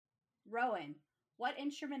Rowan, what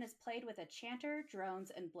instrument is played with a chanter,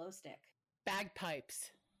 drones, and blow stick?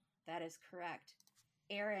 Bagpipes. That is correct.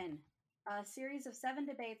 Aaron, a series of 7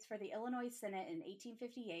 debates for the Illinois Senate in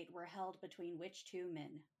 1858 were held between which two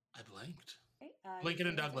men? I blanked. Okay, Lincoln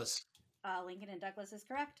and Douglas. Lincoln and Douglas is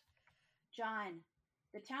correct. John,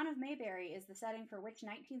 the town of Mayberry is the setting for which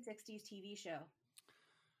 1960s TV show?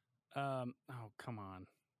 Oh, come on.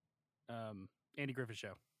 Andy Griffith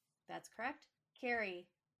Show. That's correct. Carrie,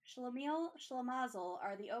 Schlemiel, Schlemazel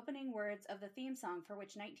are the opening words of the theme song for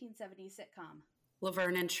which 1970s sitcom?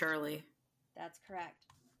 Laverne and Shirley. That's correct.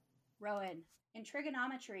 Rowan, in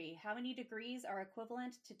trigonometry, how many degrees are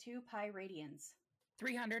equivalent to 2 pi radians?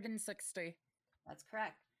 360. That's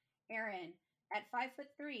correct. Aaron, at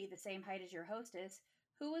 5'3", the same height as your hostess,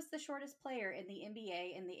 who was the shortest player in the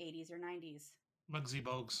NBA in the 80s or 90s? Muggsy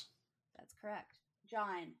Bogues. That's correct.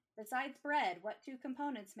 John, besides bread, what 2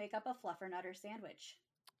 components make up a fluffernutter sandwich?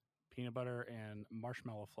 Peanut butter and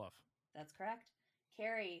marshmallow fluff. That's correct.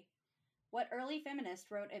 Carrie, what early feminist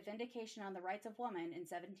wrote A Vindication on the Rights of Woman in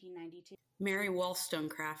 1792? Mary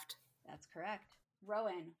Wollstonecraft. That's correct.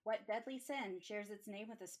 Rowan, what deadly sin shares its name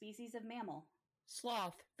with a species of mammal?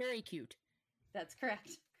 Sloth. Very cute. That's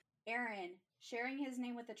correct. Aaron, sharing his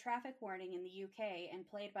name with a traffic warning in the UK and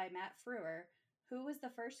played by Matt Frewer, who was the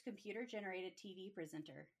first computer-generated TV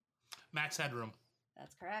presenter? Max Headroom.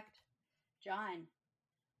 That's correct. John,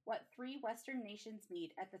 what 3 Western nations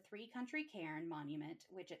meet at the Three-Country Cairn Monument,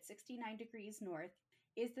 which at 69 degrees north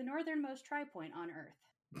is the northernmost tri-point on Earth?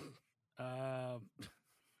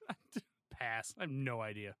 Pass. I have no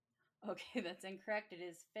idea. Okay, that's incorrect. It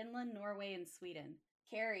is Finland, Norway, and Sweden.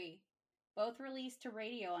 Carrie, both released to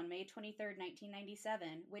radio on May 23rd,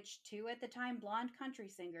 1997, which 2 at the time blonde country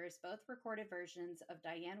singers both recorded versions of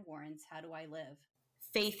Diane Warren's How Do I Live?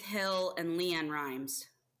 Faith Hill and Leanne Rimes.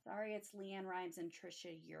 Sorry, it's Leanne Rimes and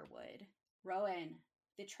Trisha Yearwood. Rowan,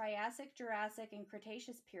 the Triassic, Jurassic, and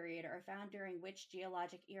Cretaceous period are found during which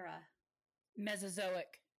geologic era?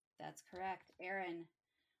 Mesozoic. That's correct. Aaron,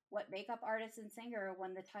 what makeup artist and singer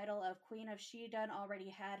won the title of Queen of She Done Already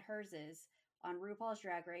Had Herses on RuPaul's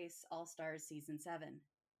Drag Race All-Stars Season 7?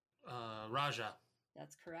 Raja.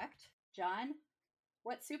 That's correct. John,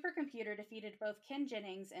 what supercomputer defeated both Ken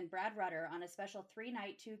Jennings and Brad Rutter on a special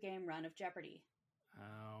 3-night, 2-game run of Jeopardy?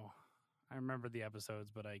 Oh, I remember the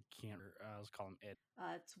episodes, but I can't. Let's call him it.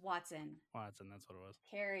 It's Watson. Watson, that's what it was.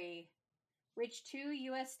 Carrie, which 2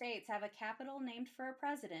 U.S. states have a capital named for a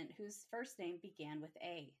president whose first name began with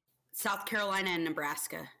A? South Carolina and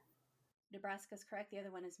Nebraska. Nebraska's correct. The other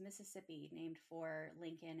one is Mississippi, named for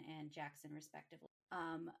Lincoln and Jackson, respectively.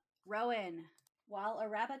 Rowan, while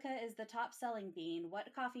Arabica is the top-selling bean,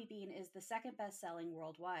 what coffee bean is the second best-selling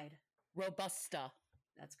worldwide? Robusta.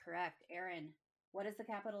 That's correct. Aaron, what is the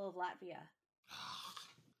capital of Latvia?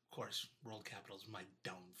 Of course, world capital is my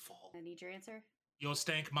downfall. I need your answer. Yo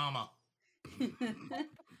stank mama.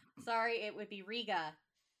 Sorry, it would be Riga.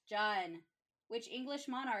 John, which English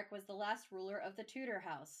monarch was the last ruler of the Tudor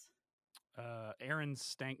house? Aaron's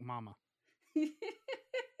stank mama.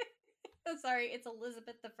 Sorry, it's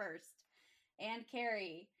Elizabeth I. And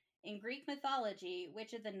Carrie, in Greek mythology,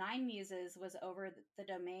 which of the 9 muses was over the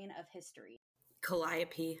domain of history?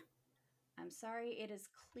 Calliope. I'm sorry, it is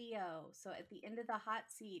Cleo. So at the end of the hot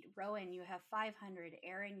seat, Rowan, you have 500.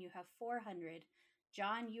 Aaron, you have 400.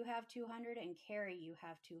 John, you have 200. And Carrie, you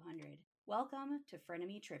have 200. Welcome to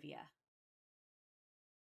Frenemy Trivia.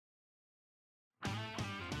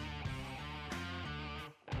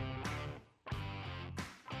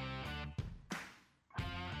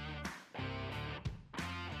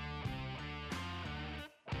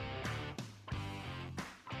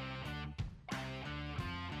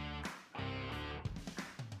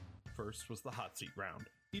 First was the hot seat round.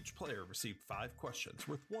 Each player received 5 questions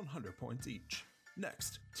worth 100 points each.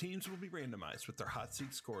 Next, teams will be randomized with their hot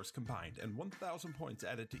seat scores combined and 1,000 points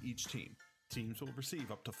added to each team. Teams will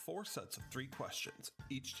receive up to 4 sets of 3 questions.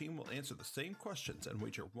 Each team will answer the same questions and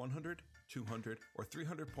wager 100, 200, or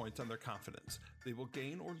 300 points on their confidence. They will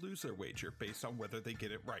gain or lose their wager based on whether they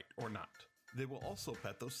get it right or not. They will also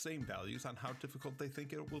bet those same values on how difficult they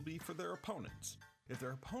think it will be for their opponents. If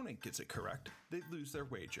their opponent gets it correct, they lose their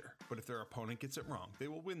wager, but if their opponent gets it wrong, they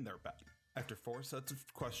will win their bet. After 4 sets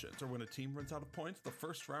of questions, or when a team runs out of points, the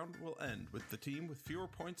first round will end with the team with fewer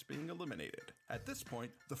points being eliminated. At this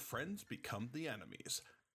point, the friends become the enemies.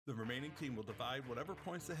 The remaining team will divide whatever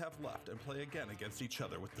points they have left and play again against each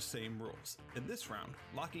other with the same rules. In this round,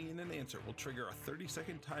 locking in an answer will trigger a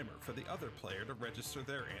 30-second timer for the other player to register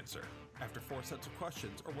their answer. After 4 sets of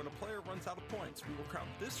questions, or when a player runs out of points, we will crown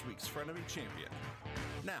this week's Frenemy champion.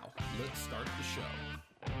 Now, let's start the show.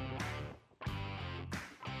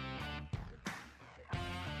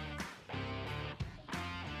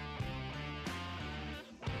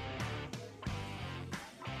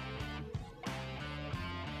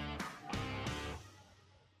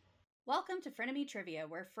 Welcome to Frenemy Trivia,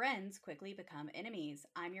 where friends quickly become enemies.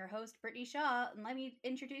 I'm your host, Brittany Shaw, and let me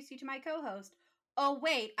introduce you to my co-host. Oh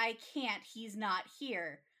wait, I can't, he's not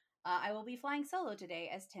here. I will be flying solo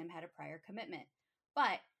today as Tim had a prior commitment.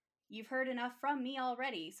 But you've heard enough from me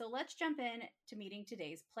already, so let's jump in to meeting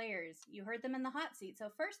today's players. You heard them in the hot seat, so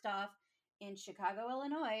first off, in Chicago,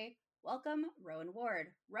 Illinois, welcome Rowan Ward.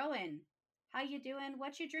 Rowan, how you doing,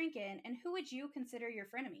 what you drinking, and who would you consider your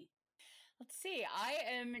frenemy? Let's see. I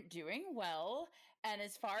am doing well. And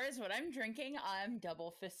as far as what I'm drinking, I'm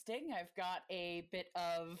double fisting. I've got a bit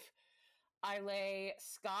of Islay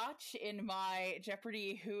Scotch in my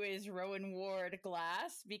Jeopardy! Who is Rowan Ward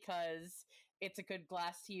glass because it's a good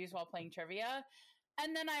glass to use while playing trivia.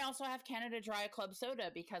 And then I also have Canada Dry Club Soda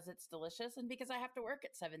because it's delicious and because I have to work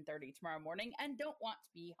at 7:30 tomorrow morning and don't want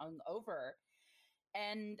to be hungover.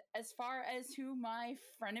 And as far as who my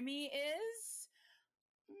frenemy is,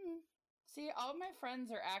 see, all my friends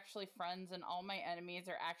are actually friends and all my enemies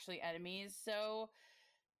are actually enemies. So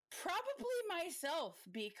probably myself,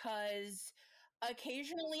 because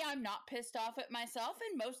occasionally I'm not pissed off at myself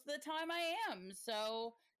and most of the time I am.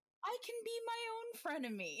 So I can be my own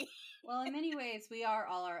frenemy. Well, in many ways, we are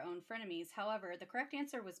all our own frenemies. However, the correct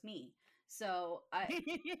answer was me. So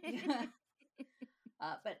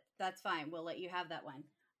but that's fine. We'll let you have that one.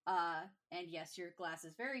 And yes, your glass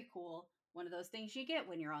is very cool. One of those things you get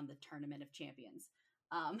when you're on the Tournament of Champions.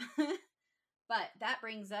 But that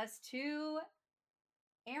brings us to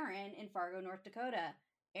Aaron in Fargo, North Dakota.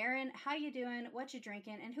 Aaron, how you doing? What you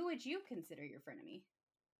drinking? And who would you consider your frenemy?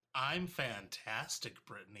 I'm fantastic,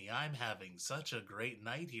 Brittany. I'm having such a great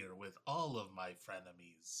night here with all of my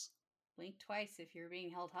frenemies. Blink twice if you're being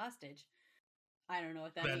held hostage. I don't know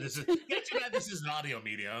what that Man, means. too bad this is an audio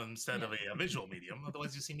medium instead of a visual medium.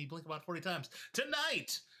 Otherwise, you see me blink about 40 times.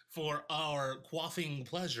 Tonight, for our quaffing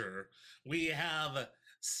pleasure, we have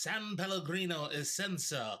San Pellegrino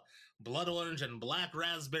Essenza, blood orange and black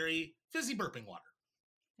raspberry fizzy burping water.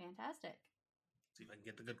 Fantastic. See if I can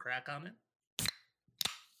get the good crack on it.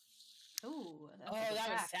 Ooh, that's Oh, a good that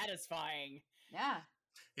was crack. satisfying. Yeah.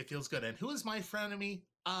 It feels good. And who is my frenemy?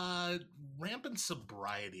 Rampant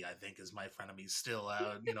sobriety, I think, is my frenemy. Still,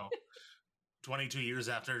 22 years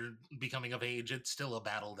after becoming of age, it's still a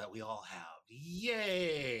battle that we all have.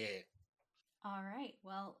 Yay! All right.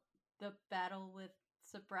 Well, the battle with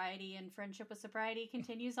sobriety and friendship with sobriety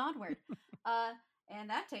continues onward. And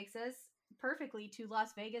that takes us perfectly to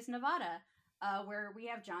Las Vegas, Nevada, where we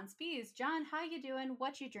have John Spees. John, how you doing?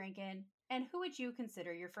 What you drinking? And who would you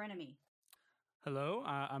consider your frenemy? Hello,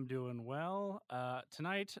 I'm doing well.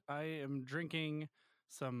 Tonight I am drinking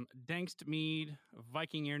some Dankst mead,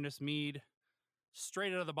 Viking Earnest mead,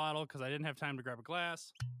 straight out of the bottle because I didn't have time to grab a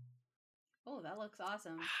glass. Oh, that looks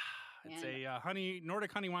awesome. It's And- a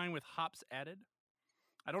Nordic honey wine with hops added.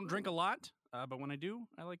 I don't drink a lot, but when I do,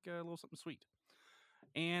 I like a little something sweet.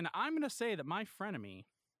 And I'm going to say that my frenemy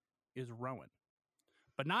is Rowan,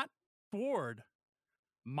 but not Ward,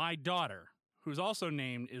 my daughter, who's also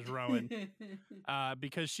named is Rowan,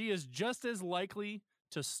 because she is just as likely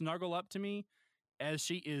to snuggle up to me as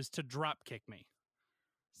she is to drop kick me.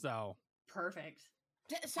 So, Perfect.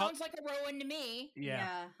 Sounds like a Rowan to me.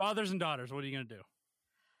 yeah. Fathers and daughters, what are you going to do?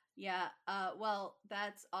 Yeah. Well,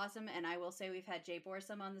 that's awesome. And I will say we've had Jay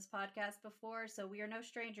Borsum on this podcast before, so we are no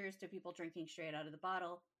strangers to people drinking straight out of the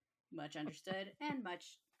bottle. Much understood and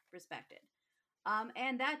much respected.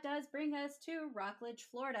 And that does bring us to Rockledge,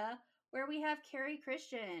 Florida, where we have Carrie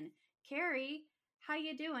Christian. Carrie, how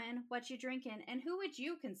you doing? What you drinking? And who would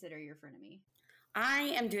you consider your frenemy? I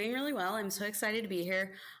am doing really well. I'm so excited to be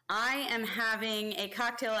here. I am having a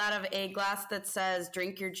cocktail out of a glass that says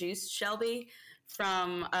 "Drink Your Juice, Shelby,"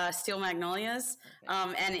 from Steel Magnolias,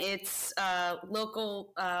 and it's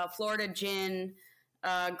local Florida gin,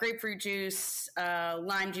 grapefruit juice,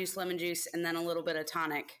 lime juice, lemon juice, and then a little bit of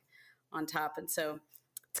tonic on top. And so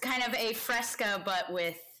it's kind of a Fresca, but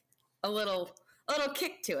with a little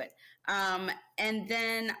kick to it. And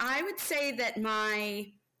then I would say that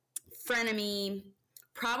my frenemy,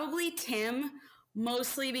 probably Tim,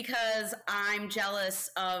 mostly because I'm jealous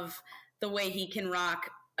of the way he can rock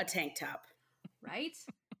a tank top. Right?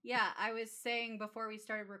 Yeah, I was saying before we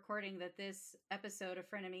started recording that this episode of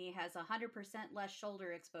Frenemy has 100% less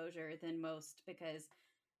shoulder exposure than most because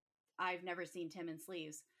I've never seen Tim in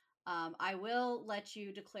sleeves. I will let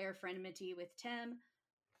you declare frenemy with Tim.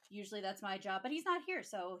 Usually that's my job, but he's not here,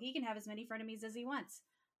 so he can have as many frenemies as he wants.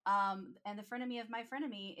 And the frenemy of my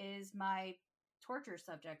frenemy is my torture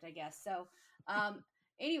subject, I guess. So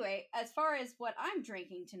anyway, as far as what I'm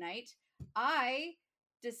drinking tonight, I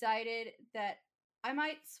decided that I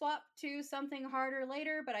might swap to something harder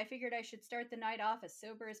later, but I figured I should start the night off as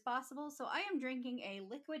sober as possible, so I am drinking a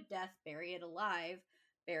Liquid Death Bury It Alive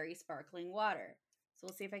berry sparkling water. So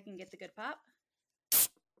we'll see if I can get the good pop.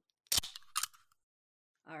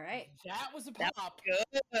 All right. That was a That pop.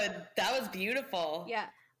 Good. That was beautiful. Yeah.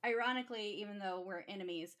 Ironically, even though we're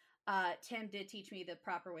enemies, Tim did teach me the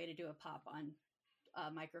proper way to do a pop on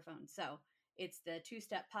microphone. So it's the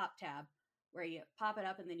 2-step pop tab where you pop it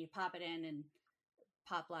up and then you pop it in and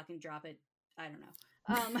pop, lock, and drop it. I don't know.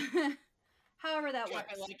 However that Drop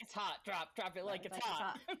works. it like it's hot. Drop it like it's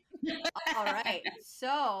hot. All right.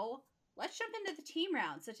 So let's jump into the team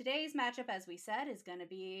round. So today's matchup, as we said, is going to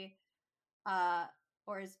be,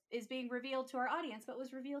 is being revealed to our audience, but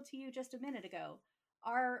was revealed to you just a minute ago.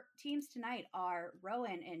 Our teams tonight are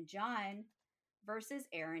Rowan and John versus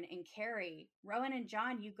Aaron and Carrie. Rowan and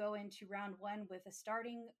John, you go into round 1 with a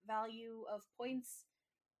starting value of points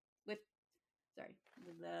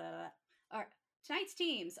All right. Tonight's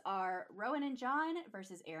teams are Rowan and John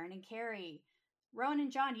versus Aaron and Carrie. Rowan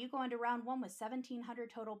and John, you go into round 1 with 1,700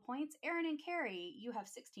 total points. Aaron and Carrie, you have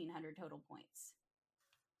 1,600 total points.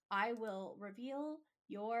 I will reveal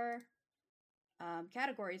your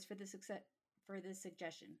categories for this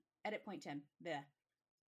suggestion. Edit point 10. Bleh.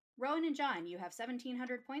 Rowan and John, you have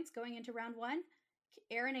 1,700 points going into round 1.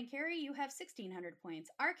 Aaron and Carrie, you have 1,600 points.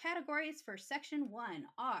 Our categories for section 1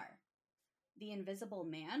 are The Invisible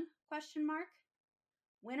Man, ?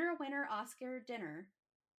 Winner, winner, Oscar dinner.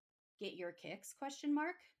 Get your kicks, ?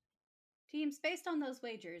 Teams, based on those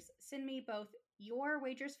wagers, send me both your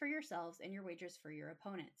wagers for yourselves and your wagers for your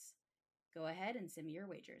opponents. Go ahead and send me your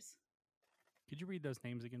wagers. Could you read those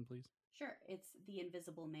names again, please? Sure. It's The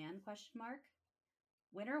Invisible Man, ?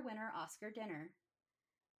 Winner, winner, Oscar dinner.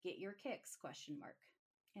 Get your kicks, ?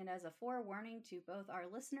 And as a forewarning to both our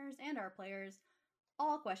listeners and our players,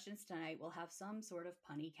 all questions tonight will have some sort of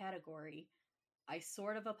punny category. I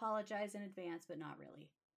sort of apologize in advance, but not really.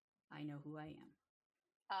 I know who I am.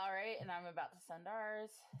 All right, and I'm about to send ours.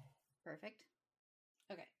 Perfect.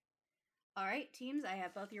 Okay. All right, teams, I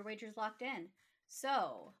have both your wagers locked in.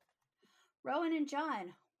 So, Rowan and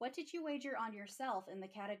John, what did you wager on yourself in the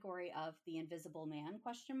category of The Invisible Man, ?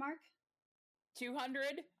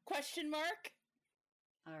 200? ?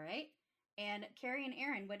 All right. And Carrie and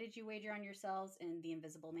Aaron, what did you wager on yourselves in The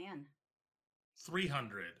Invisible Man?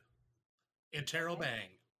 300. Interrobang.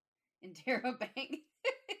 Interrobang.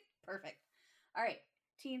 Perfect. All right,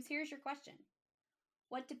 teams, here's your question.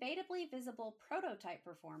 What debatably visible prototype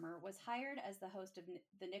performer was hired as the host of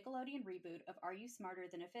the Nickelodeon reboot of Are You Smarter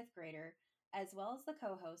Than a Fifth Grader, as well as the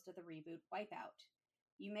co-host of the reboot Wipeout?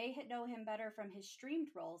 You may know him better from his streamed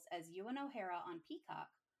roles as Ewan O'Hara on Peacock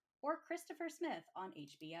or Christopher Smith on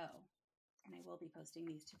HBO. And I will be posting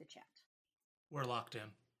these to the chat. We're locked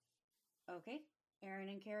in. Okay. Aaron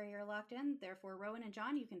and Carrie are locked in. Therefore, Rowan and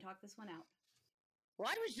John, you can talk this one out. Well,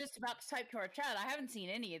 I was just about to type to our chat. I haven't seen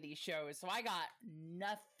any of these shows, so I got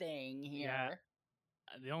nothing here.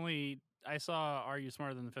 Yeah. I saw Are You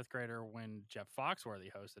Smarter Than the Fifth Grader when Jeff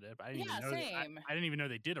Foxworthy hosted it, but I didn't even know same. I didn't even know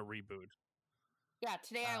they did a reboot. Yeah,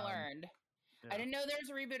 today I learned. Yeah. I didn't know there was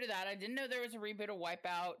a reboot of that. I didn't know there was a reboot of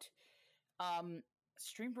Wipeout.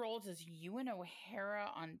 Streamed roles as Ewan O'Hara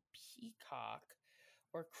on Peacock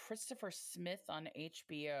or Christopher Smith on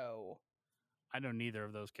HBO. I know neither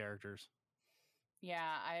of those characters.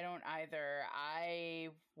 Yeah, I don't either. I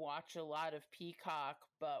watch a lot of Peacock,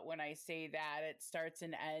 but when I say that, it starts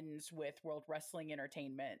and ends with World Wrestling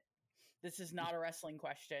Entertainment. This is not a wrestling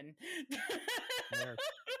question.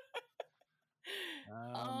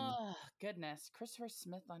 Oh, goodness. Christopher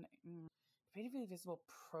Smith on Creatively Visible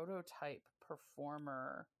Prototype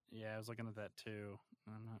Performer. Yeah, I was looking at that too.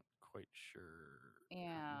 I'm not quite sure.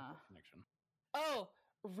 Yeah. Connection. Oh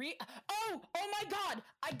my God!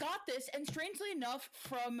 I got this, and strangely enough,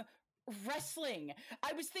 from wrestling.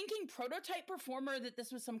 I was thinking prototype performer, that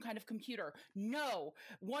this was some kind of computer. No,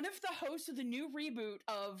 one of the hosts of the new reboot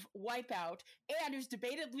of Wipeout, and who's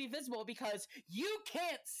debatably visible because you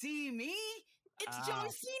can't see me. It's John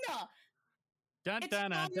Cena. Dun, It's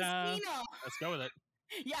dun, dun, John dun. Cena. Let's go with it.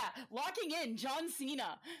 Yeah, locking in John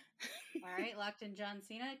Cena. All right, locked in John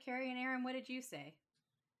Cena. Carrie and Aaron, what did you say?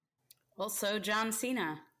 Also John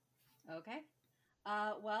Cena. Okay.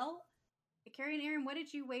 Well, Carrie and Aaron, what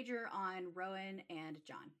did you wager on Rowan and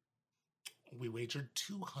John? We wagered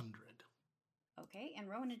 200. Okay, and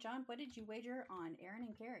Rowan and John, what did you wager on Aaron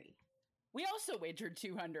and Carrie? We also wagered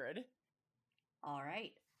 200. All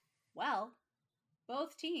right. Well,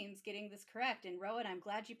 both teams getting this correct. And Rowan, I'm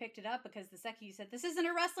glad you picked it up because the second you said, this isn't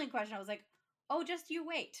a wrestling question, I was like, oh, just you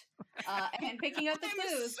wait. And picking up the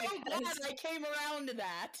clues. I'm so glad I came around to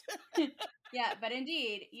that. Yeah, but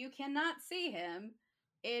indeed, you cannot see him.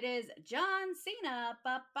 It is John Cena,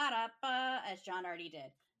 as John already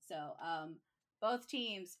did. So, both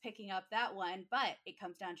teams picking up that one, but it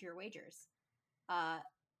comes down to your wagers.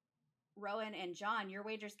 Rowan and John, your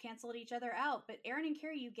wagers canceled each other out, but Aaron and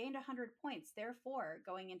Carrie, you gained 100 points. Therefore,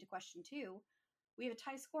 going into question 2, we have a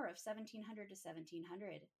tie score of 1,700 to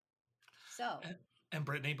 1,700. So, And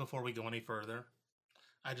Brittany, before we go any further,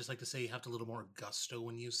 I just like to say you have a little more gusto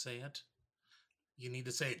when you say it. You need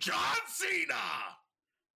to say John Cena.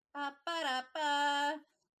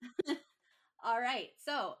 All right.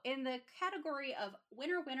 So, in the category of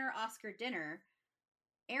winner Oscar dinner,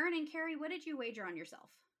 Aaron and Carrie, what did you wager on yourself?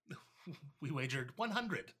 We wagered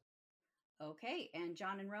 100. Okay, and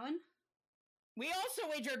John and Rowan? We also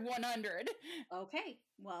wagered 100. Okay,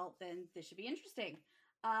 well, then this should be interesting.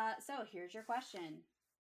 So here's your question.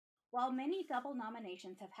 While many double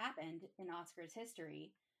nominations have happened in Oscars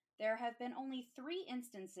history, there have been only 3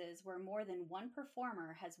 instances where more than one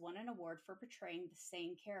performer has won an award for portraying the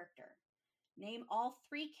same character. Name all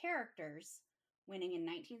 3 characters winning in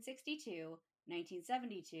 1962,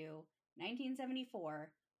 1972,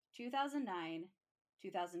 1974, 2009,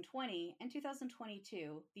 2020, and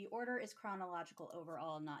 2022. The order is chronological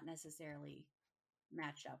overall, not necessarily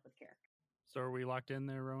matched up with character. So are we locked in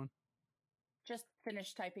there, Rowan? Just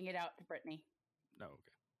finish typing it out to Brittany. No,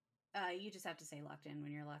 okay. You just have to say locked in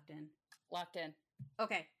when you're locked in. Locked in.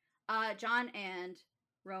 Okay. John and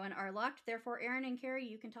Rowan are locked. Therefore, Aaron and Carrie,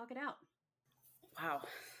 you can talk it out. Wow.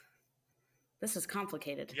 This is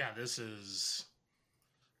complicated. Yeah, there's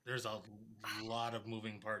a lot of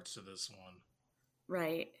moving parts to this one.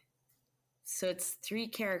 Right. So it's 3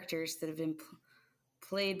 characters that have been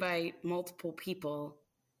played by multiple people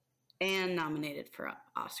and nominated for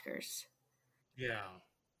Oscars. Yeah.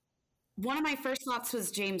 One of my first thoughts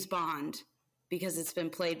was James Bond because it's been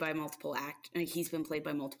played by multiple he's been played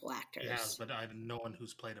by multiple actors. Yes, but no one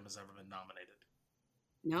who's played him has ever been nominated.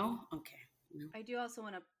 No? Okay. No. I do also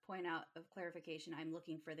want to point out of clarification, I'm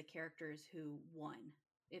looking for the characters who won.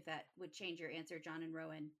 If that would change your answer, John and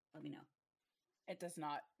Rowan, let me know. It does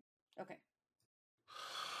not. Okay.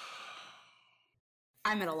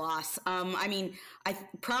 I'm at a loss. I mean, I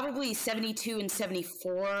probably 72 and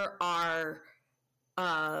 74 are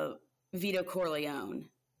Vito Corleone.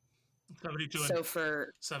 72 So and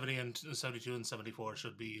for 72 and 74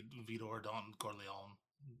 should be Vito or Don Corleone.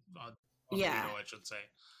 Yeah. Vito, I should say.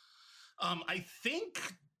 I think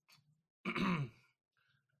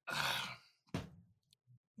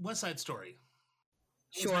West Side Story.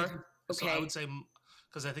 Sure. So Okay. I would say,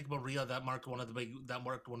 because I think Maria that marked one of the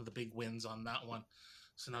big wins on that one.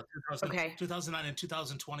 So now 2009 and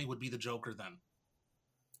 2020 would be the Joker then.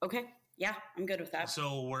 Okay. Yeah, I'm good with that.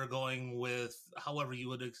 So we're going with however you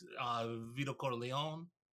would Vito Corleone,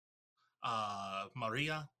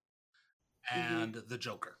 Maria, and the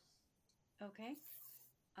Joker. Okay.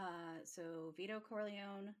 So Vito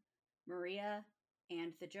Corleone, Maria,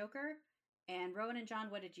 and the Joker. And Rowan and John,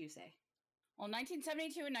 what did you say? Well,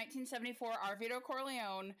 1972 and 1974 are Vito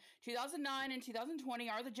Corleone. 2009 and 2020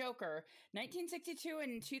 are the Joker. 1962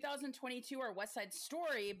 and 2022 are West Side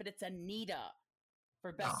Story, but it's Anita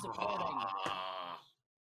for Best Supporting.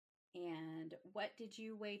 And what did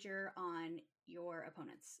you wager on your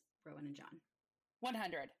opponents, Rowan and John?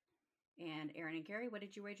 100. And Aaron and Carrie, what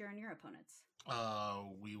did you wager on your opponents?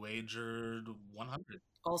 We wagered 100.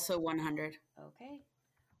 Also 100. Okay.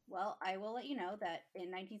 Well, I will let you know that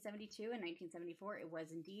in 1972 and 1974, it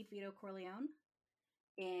was indeed Vito Corleone.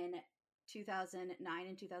 In 2009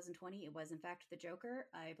 and 2020, it was in fact the Joker.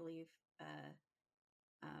 I believe,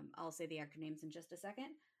 I'll say the actor names in just a second.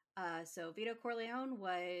 So Vito Corleone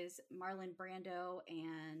was Marlon Brando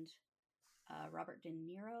and Robert De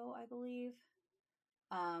Niro, I believe.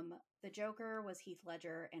 The Joker was Heath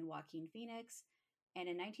Ledger and Joaquin Phoenix. And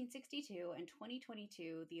in 1962 and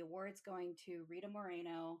 2022, the award's going to Rita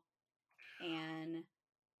Moreno and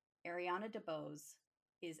Ariana DeBose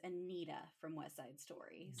is Anita from West Side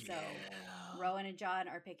Story. So Rowan and John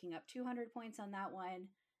are picking up 200 points on that one.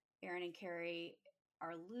 Aaron and Carrie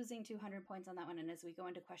are losing 200 points on that one. And as we go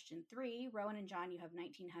into question 3, Rowan and John, you have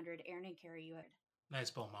 1,900. Aaron and Carrie, you have... Nice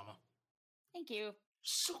ball, Mama. Thank you.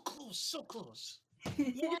 So close, so close.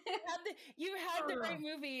 Yeah, you had the right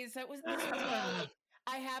movies. That was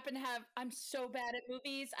I happen to have. I'm so bad at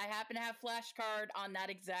movies. I happen to have flashcard on that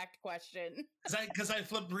exact question. Because I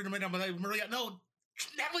flipped Rita Maria. No,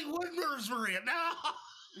 Natalie Wood murders Maria. No.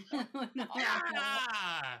 Oh, no.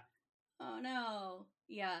 Ah! Oh, no.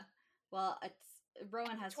 Yeah. Well,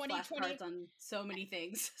 Rowan has 2020 flashcards on so many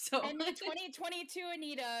things. So And the 2022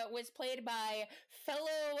 Anita was played by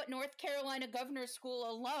fellow North Carolina Governor School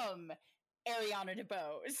alum Ariana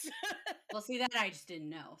DeBose. Well, see, that I just didn't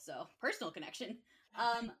know. So, personal connection.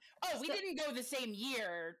 We didn't go the same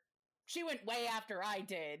year. She went way after I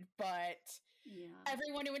did, but Yeah.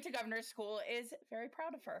 everyone who went to governor's school is very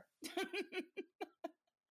proud of her.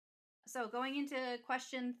 So, going into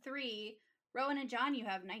question 3, Rowan and John, you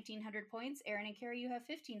have 1,900 points. Aaron and Carrie, you have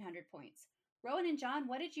 1,500 points. Rowan and John,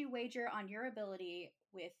 what did you wager on your ability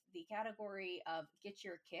with the category of get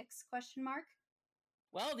your kicks, ?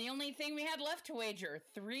 Well, the only thing we had left to wager,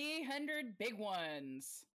 300 big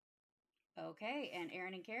ones. Okay, and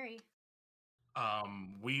Aaron and Carrie?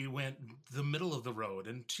 We went the middle of the road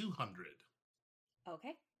in 200.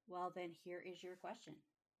 Okay, well then here is your question.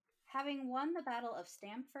 Having won the Battle of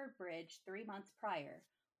Stamford Bridge 3 months prior,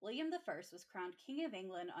 William I was crowned King of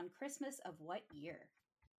England on Christmas of what year?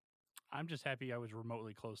 I'm just happy I was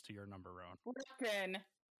remotely close to your number, Rowan. Locked in.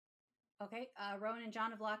 Okay, Rowan and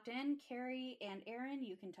John have locked in. Carrie and Aaron,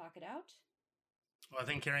 you can talk it out. Well, I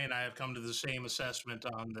think Carrie and I have come to the same assessment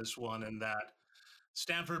on this one, in that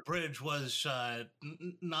Stamford Bridge was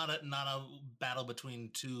not a battle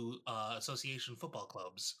between two association football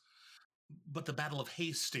clubs, but the Battle of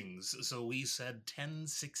Hastings. So we said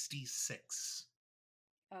 1066.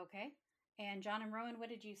 Okay, and John and Rowan, what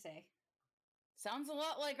did you say? Sounds a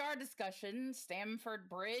lot like our discussion. Stamford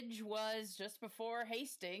Bridge was just before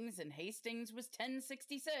Hastings, and Hastings was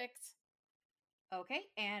 1066. Okay,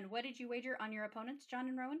 and what did you wager on your opponents, John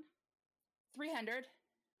and Rowan? 300.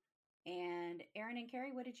 And Aaron and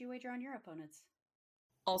Carrie, what did you wager on your opponents?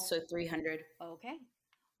 Also 300. Okay.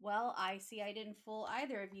 Well, I see I didn't fool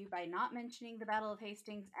either of you by not mentioning the Battle of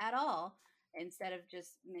Hastings at all, instead of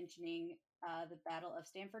just mentioning the Battle of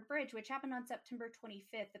Stamford Bridge, which happened on September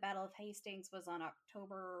 25th. The Battle of Hastings was on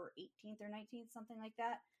October 18th or 19th, something like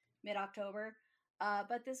that, mid-October.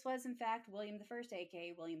 But this was, in fact, William I,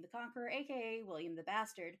 a.k.a. William the Conqueror, a.k.a. William the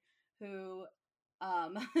Bastard, who,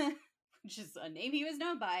 which is a name he was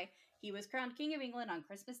known by, he was crowned King of England on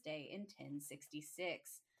Christmas Day in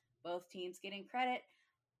 1066. Both teams getting credit.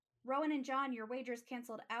 Rowan and John, your wagers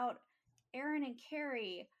canceled out. Aaron and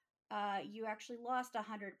Carrie, you actually lost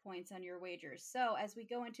 100 points on your wagers. So as we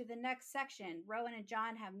go into the next section, Rowan and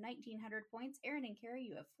John have 1,900 points. Aaron and Carrie,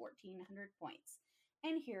 you have 1,400 points.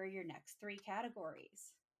 And here are your next 3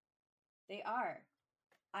 categories. They are,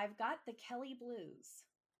 I've got the Kelly Blues,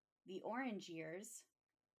 the Orange Years,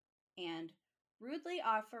 and Rudely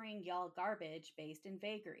Offering Y'all Garbage based in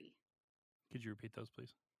Vagary. Could you repeat those,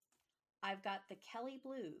 please? I've got the Kelly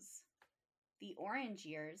Blues, the Orange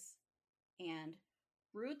Years, and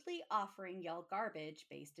Rudely Offering Y'all Garbage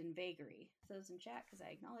based in Vagary. Those in chat, because I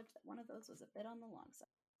acknowledge that one of those was a bit on the long side.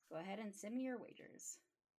 Go ahead and send me your wagers.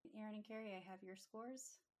 Aaron and Carrie, I have your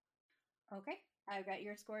scores. Okay, I've got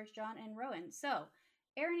your scores, John and Rowan. So,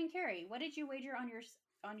 Aaron and Carrie, what did you wager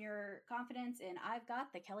on your confidence in I've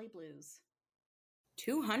got the Kelly Blues?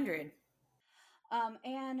 200.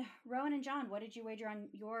 And Rowan and John, what did you wager on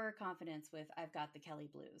your confidence with I've got the Kelly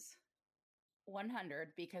Blues?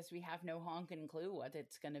 100, because we have no honkin' clue what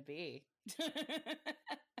it's going to be.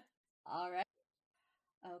 All right.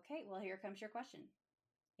 Okay, well, here comes your question.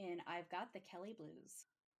 In I've Got the Kelly Blues.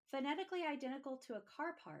 Phonetically identical to a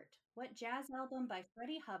car part, what jazz album by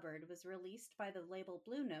Freddie Hubbard was released by the label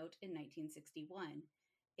Blue Note in 1961?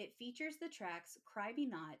 It features the tracks Cry Be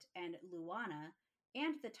Not and Luana,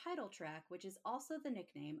 and the title track, which is also the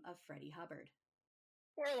nickname of Freddie Hubbard.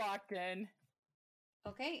 We're locked in.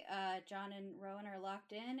 Okay, John and Rowan are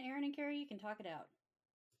locked in. Aaron and Carrie, you can talk it out.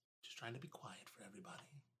 Just trying to be quiet for everybody.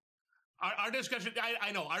 Our discussion,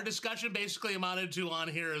 I know, our discussion basically amounted to on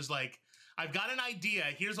here is like, I've got an idea.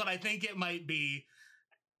 Here's what I think it might be.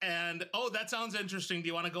 And, oh, that sounds interesting. Do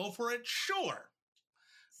you want to go for it? Sure.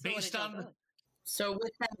 So Based on... So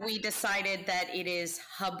with that, we decided that it is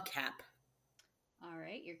hubcap. All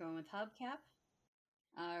right, you're going with hubcap.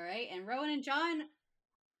 All right, and Rowan and John,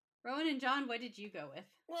 what did you go with?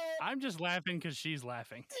 Well, I'm just laughing because she's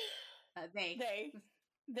laughing.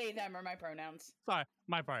 They, them are my pronouns. Sorry,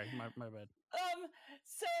 my bad.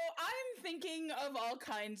 So I'm thinking of all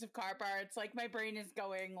kinds of car parts. Like, my brain is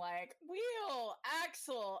going like wheel,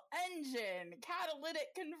 axle, engine,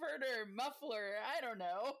 catalytic converter, muffler, I don't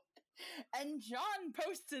know. And John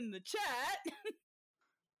posts in the chat.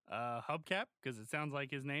 Hubcap, because it sounds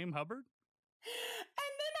like his name, Hubbard.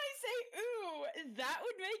 And then I say, ooh, that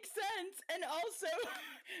would make sense. And also,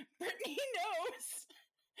 Brittany knows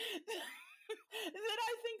that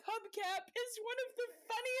I think hubcap is one of the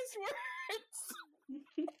funniest words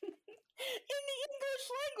in the English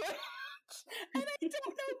language. And I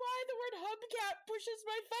don't know why the word hubcap pushes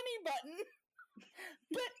my funny button.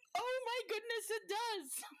 But Oh my goodness, it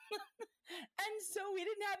does. And so we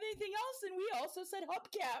didn't have anything else, and we also said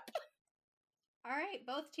hubcap. All right,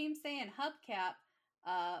 both teams saying hubcap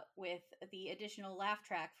with the additional laugh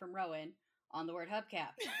track from Rowan on the word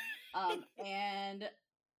hubcap. And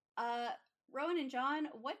Rowan and John,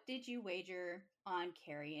 what did you wager on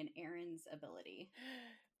Carrie and Aaron's ability?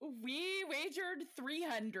 We wagered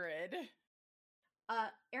 300.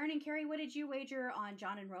 Aaron and Carrie, what did you wager on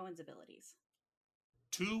John and Rowan's abilities?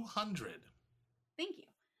 200. Thank you.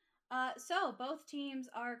 So both teams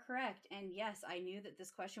are correct, and yes, I knew that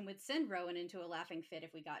this question would send Rowan into a laughing fit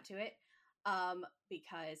if we got to it,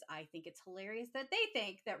 because I think it's hilarious that they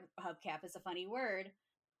think that hubcap is a funny word.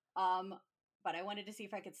 But I wanted to see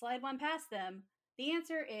if I could slide one past them. The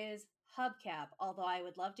answer is hubcap, although I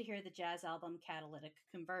would love to hear the jazz album Catalytic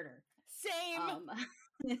Converter.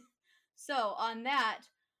 Same. So on that,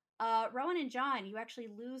 Rowan and John, you actually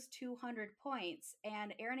lose 200 points,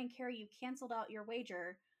 and Aaron and Carrie, you canceled out your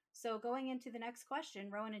wager. So going into the next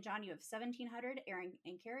question, Rowan and John, you have 1,700. Aaron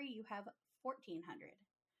and Carrie, you have 1,400.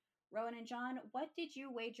 Rowan and John, what did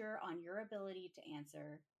you wager on your ability to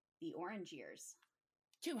answer the orange years?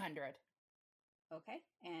 200. Okay.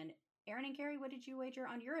 And Aaron and Carrie, what did you wager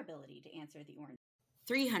on your ability to answer the orange?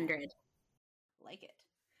 300. Like it.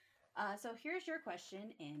 So here's your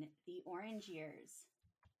question in the orange years.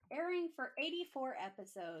 Airing for 84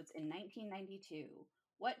 episodes in 1992,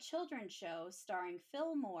 what children's show starring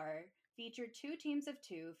Phil Moore featured two teams of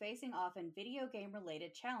two facing off in video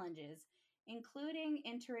game-related challenges, including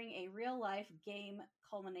entering a real-life game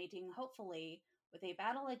culminating, hopefully, with a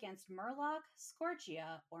battle against Murloc,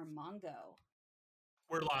 Scorchia, or Mongo?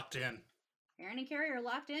 We're locked in. Aaron and Carrie are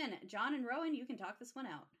locked in. John and Rowan, you can talk this one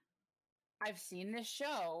out. I've seen this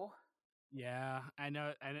show. Yeah, I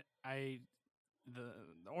know. The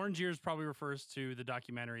Orange Years probably refers to the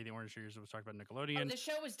documentary, The Orange Years, that was talked about Nickelodeon. Oh, the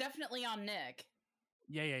show was definitely on Nick.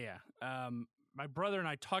 Yeah. My brother and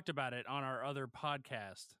I talked about it on our other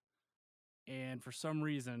podcast, and for some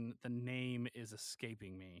reason, the name is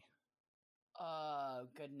escaping me. Oh,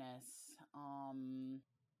 goodness.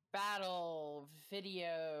 Battle,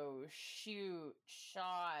 video, shoot,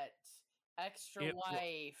 shot, extra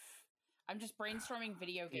life. I'm just brainstorming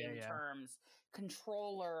video game terms.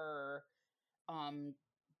 Controller,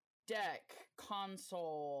 deck,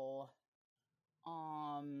 console,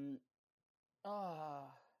 I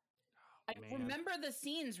remember the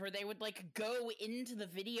scenes where they would like go into the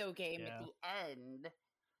video game at the end.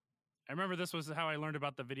 I remember this was how I learned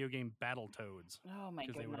about the video game Battletoads. Oh my goodness.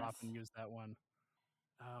 Because they would often use that one.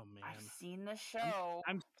 Oh man. I've seen the show.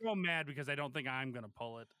 I'm so mad because I don't think I'm gonna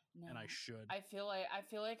pull it. No. And I should. I feel like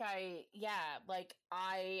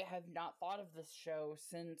I have not thought of this show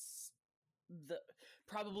since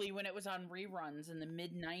probably when it was on reruns in the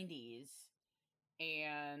mid 90s.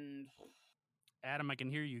 And Adam, I can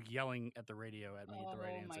hear you yelling at the radio at me the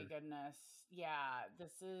right answer. Oh my goodness. Yeah,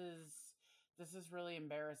 this is really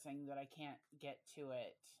embarrassing that I can't get to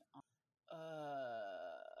it.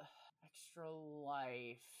 Extra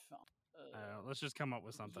life. Let's just come up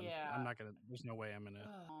with something. Yeah. I'm not gonna. There's no way I'm gonna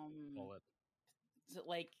pull it. Is it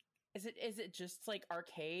like? Is it just like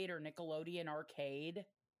arcade or Nickelodeon arcade?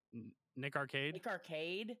 Nick Arcade. Nick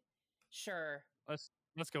Arcade. Sure. Let's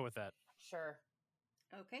go with that. Sure.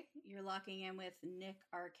 Okay, you're locking in with Nick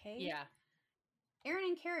Arcade. Yeah. Aaron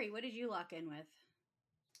and Carrie, what did you lock in with?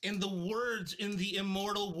 In the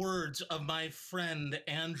immortal words of my friend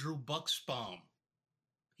Andrew Bucksbaum,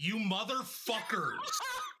 you motherfuckers.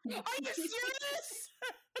 Are you serious?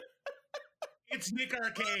 It's Nick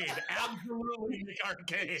Arcade. Absolutely Nick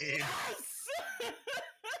Arcade. Yes!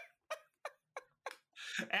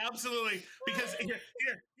 Absolutely. Because here,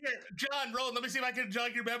 John, Rowan, let me see if I can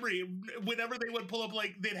jog your memory. Whenever they would pull up,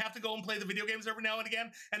 like, they'd have to go and play the video games every now and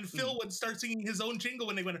again, and Phil would start singing his own jingle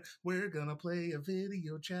when they went, "We're gonna play a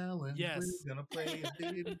video challenge. Yes. We're gonna play a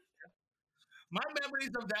video." My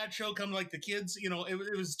memories of that show come like the kids, it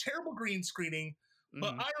was terrible green screening,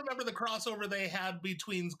 but I remember the crossover they had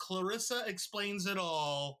between Clarissa Explains It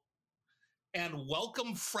All and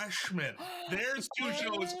Welcome Freshmen. There's two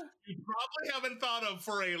shows you probably haven't thought of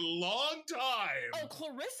for a long time. Oh,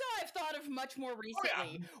 Clarissa I've thought of much more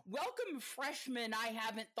recently. Yeah. Welcome Freshmen I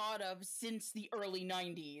haven't thought of since the early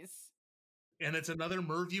 90s. And it's another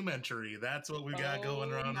Mervumentary. That's what we got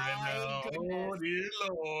going around right now. Goodness. Oh, dear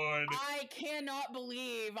Lord. I cannot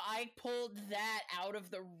believe I pulled that out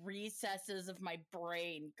of the recesses of my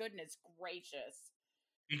brain. Goodness gracious.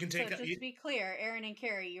 You can take So just to be clear, Aaron and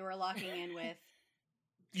Carrie, you were locking in with...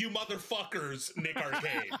 You motherfuckers, Nick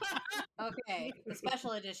Arcade. Okay, the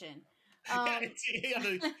special edition.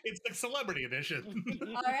 It's the celebrity edition.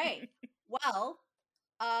 All right. Well,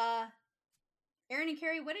 Aaron and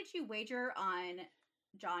Carrie, what did you wager on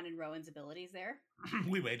John and Rowan's abilities there?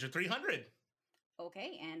 We wagered 300.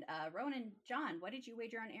 Okay, and Rowan and John, what did you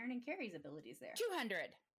wager on Aaron and Carrie's abilities there?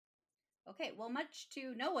 200. Okay, well, much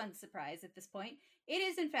to no one's surprise at this point, it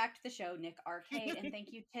is in fact the show Nick Arcade, and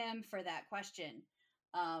thank you, Tim, for that question.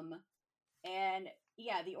 And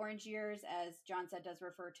yeah, the Orange Years, as John said, does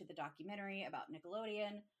refer to the documentary about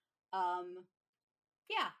Nickelodeon.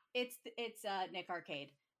 Yeah, it's Nick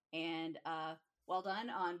Arcade, and well done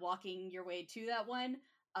on walking your way to that one.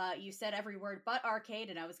 You said every word but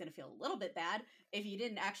arcade, and I was going to feel a little bit bad if you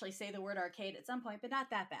didn't actually say the word arcade at some point, but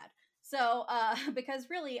not that bad. So, because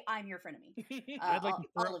really, I'm your frenemy. I'd like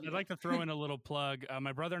to throw in a little plug.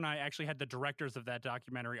 My brother and I actually had the directors of that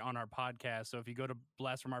documentary on our podcast. So if you go to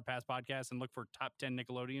Blast from Our Past podcast and look for top 10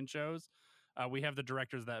 Nickelodeon shows, we have the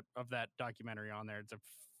directors of that documentary on there.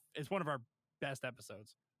 It's one of our best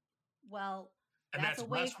episodes. Well, And that's a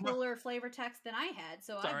way Blast from Our- cooler flavor text than I had.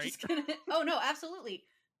 So Sorry. I'm just gonna. Oh no, absolutely.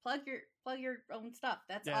 Plug your own stuff.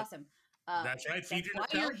 That's Yeah. awesome. That's right. Feed your why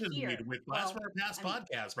you're nostalgia here. need with Blast from Well, Our Past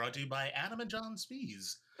podcast, brought to you by Adam and John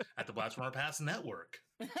Spees at the Blast from Our Past Network.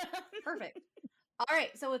 Perfect. All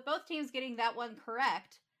right. So with both teams getting that one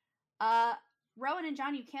correct, Rowan and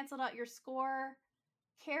John, you canceled out your score.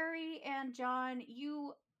 Carrie and John,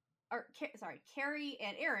 Carrie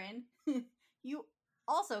and Aaron, you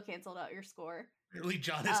also canceled out your score. Really,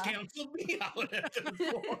 John has canceled me out at this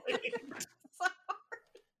point.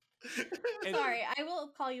 Sorry, I will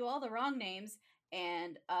call you all the wrong names,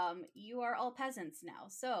 and you are all peasants now.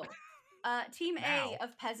 So, Team Wow. A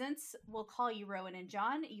of peasants will call you Rowan and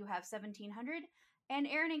John. You have 1,700, and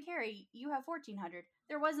Aaron and Carrie, you have 1,400.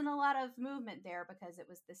 There wasn't a lot of movement there because it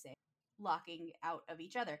was the same, locking out of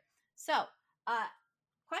each other. So,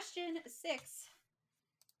 question 6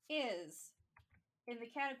 is in the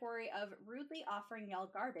category of rudely offering y'all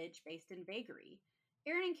garbage based in vagary.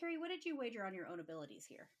 Aaron and Carrie, what did you wager on your own abilities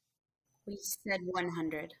here? We said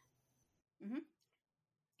 100.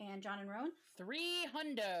 And John and Rowan?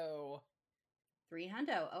 300.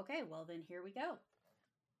 300. Okay, well then here we go.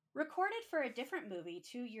 Recorded for a different movie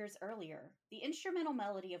 2 years earlier, the instrumental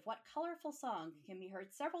melody of what colorful song can be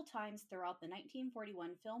heard several times throughout the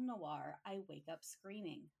 1941 film noir I Wake Up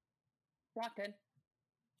Screaming? Locked in.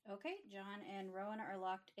 Okay, John and Rowan are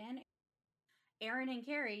locked in. Aaron and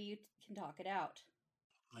Carrie, you can talk it out.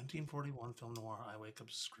 1941 film noir, I Wake Up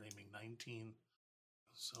Screaming.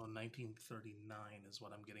 1939 is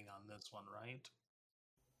what I'm getting on this one, right?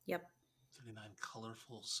 Yep. 39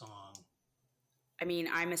 colorful song. I mean,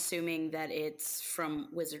 I'm assuming that it's from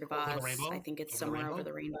Wizard of Over the Oz. Rainbow? I think it's Over the somewhere Rainbow? over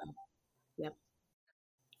the rainbow. Yep.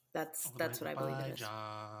 That's Over the what I Rainbow believe by it is.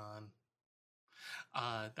 John.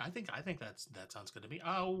 I think that sounds good to me.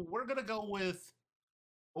 We're gonna go with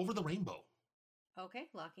Over the Rainbow, Okay,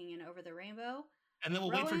 locking in Over the Rainbow. and then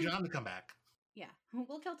we'll wait for Rowan? John to come back. Yeah,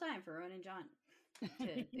 we'll kill time for Rowan and John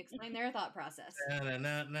to explain their thought process. By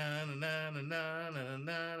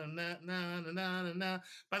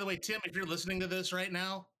the way, Tim, if you're listening to this right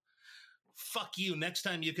now, fuck you. Next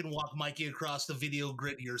time you can walk Mikey across the video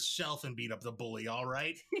grid yourself and beat up the bully, all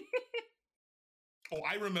right? Oh,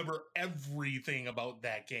 I remember everything about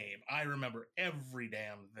that game. I remember every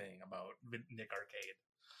damn thing about Nick Arcade.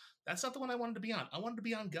 That's not the one I wanted to be on. I wanted to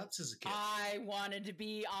be on Guts as a kid. I wanted to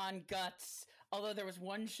be on Guts. Although there was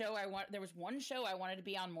one show I wanted to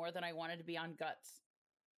be on more than I wanted to be on Guts.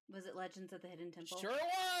 Was it Legends of the Hidden Temple? Sure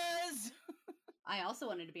was. I also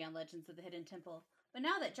wanted to be on Legends of the Hidden Temple. But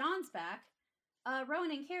now that John's back,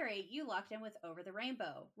 Rowan and Carrie, you locked in with Over the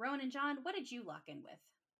Rainbow. Rowan and John, what did you lock in with?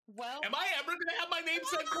 Well, Am I ever going to have my name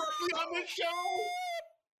said correctly on this show?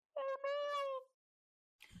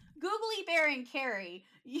 Googly Bear and Carrie,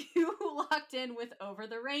 you locked in with Over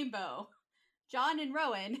the Rainbow. John and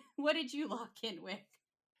Rowan, what did you lock in with?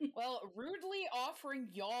 well, rudely offering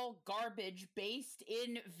y'all garbage based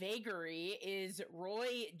in vagary is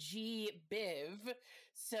Roy G. Biv.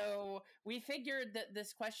 So we figured that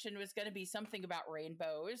this question was going to be something about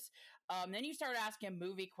rainbows. Then you started asking a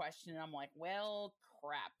movie question, and I'm like, well,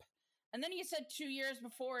 crap. And then you said 2 years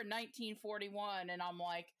before, 1941, and I'm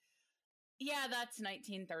like, yeah, that's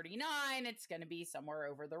 1939. It's going to be Somewhere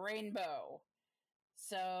Over the Rainbow.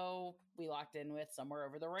 So we locked in with Somewhere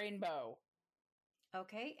Over the Rainbow.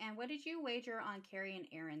 Okay, and what did you wager on Carrie and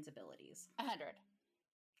Aaron's abilities? 100.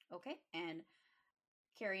 Okay, and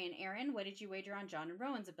Carrie and Aaron, what did you wager on John and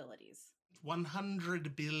Rowan's abilities?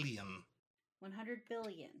 100 billion. 100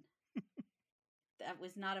 billion. That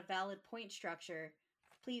was not a valid point structure.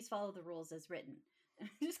 Please follow the rules as written.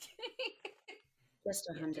 Just kidding. Just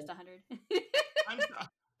 100. Just 100.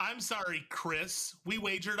 I'm sorry, Chris. We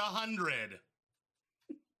wagered 100.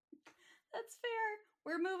 That's fair.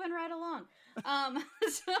 We're moving right along.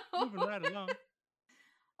 So Moving right along.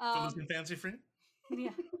 Phyllis Fancy Free?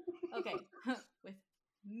 Yeah. Okay. With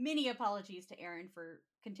many apologies to Aaron for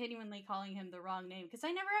continually calling him the wrong name, because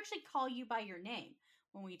I never actually call you by your name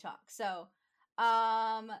when we talk. So,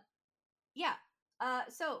 yeah.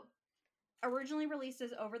 So originally released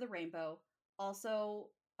as Over the Rainbow, also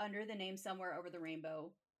under the name Somewhere Over the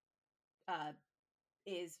Rainbow,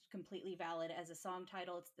 is completely valid as a song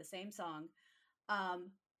title. It's the same song.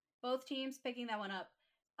 Both teams picking that one up.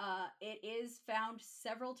 It is found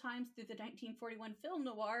several times through the 1941 film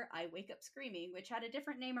noir I Wake Up Screaming, which had a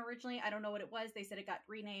different name originally. I don't know what it was. They said it got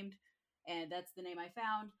renamed, and that's the name I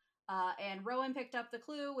found. And Rowan picked up the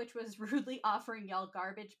clue, which was rudely offering y'all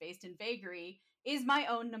garbage based in vagary, is my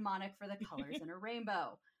own mnemonic for the colors in a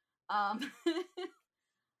rainbow.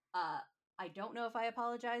 I don't know if I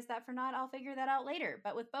apologize that for not. I'll figure that out later.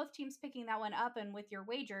 But with both teams picking that one up and with your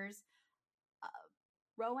wagers,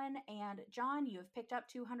 Rowan and John, you have picked up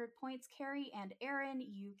 200 points. Carrie and Aaron,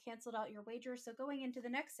 you canceled out your wager. So going into the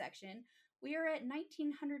next section, we are at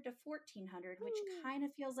 1900 to 1400, which kind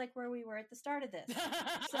of feels like where we were at the start of this.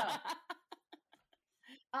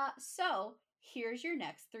 So here's your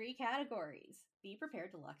next three categories. Be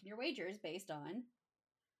prepared to lock in your wagers based on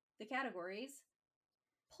the categories: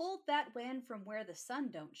 Pulled That Wind from Where the Sun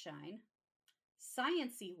Don't Shine,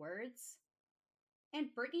 Science-y Words,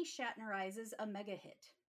 and Brittany Shatnerizes a mega hit.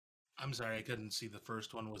 I'm sorry, I couldn't see the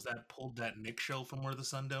first one. Was that Pulled That Nick Show from Where the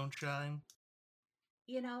Sun Don't Shine?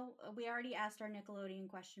 You know, we already asked our Nickelodeon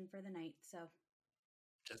question for the night, so.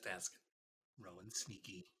 Just asking. Rowan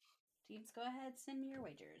sneaky. Teams, go ahead, send me your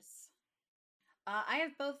wagers. I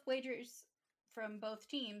have both wagers from both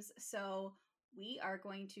teams, so we are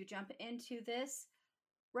going to jump into this.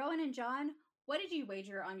 Rowan and John, what did you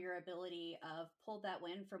wager on your ability of Pulled That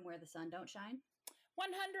Wind from Where the Sun Don't Shine?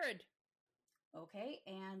 100. Okay,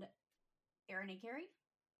 and Aaron and Carrie?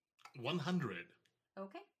 100.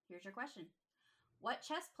 Okay, here's your question. What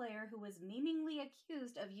chess player who was memeingly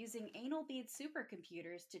accused of using anal bead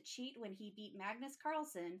supercomputers to cheat when he beat Magnus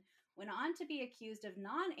Carlsen went on to be accused of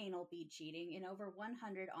non-anal bead cheating in over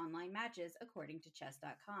 100 online matches, according to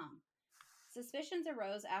chess.com. Suspicions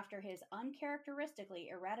arose after his uncharacteristically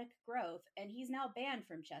erratic growth, and he's now banned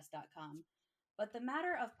from chess.com. But the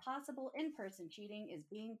matter of possible in-person cheating is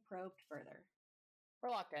being probed further.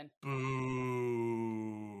 We're locked in.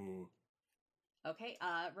 Boo. Okay,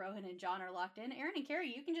 Rohan and John are locked in. Aaron and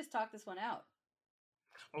Carrie, you can just talk this one out.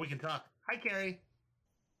 Well, we can talk. Hi, Carrie.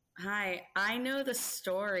 Hi, I know the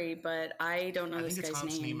story, but I don't know I this think it's guy's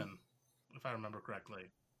Hans name. Niemann, if I remember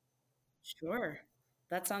correctly. Sure.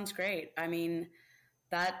 That sounds great. I mean,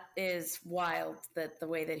 that is wild that the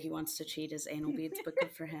way that he wants to cheat is anal beads, but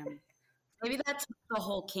good for him. Maybe that's the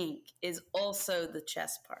whole kink, is also the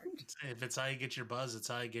chess part. If it's how you get your buzz, it's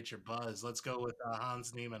how you get your buzz. Let's go with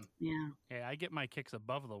Hans Niemann. Yeah. Hey, I get my kicks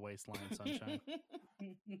above the waistline, sunshine.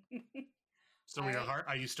 So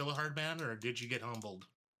are you still a hard man, or did you get humbled?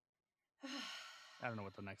 I don't know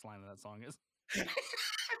what the next line of that song is.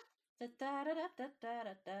 That's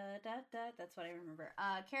what I remember.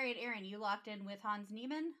 Carrie and Aaron, you locked in with Hans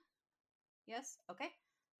Niemann? Yes? Okay.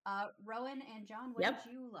 Rowan and John, what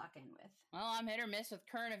did you lock in with? Well, I'm hit or miss with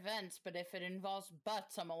current events, but if it involves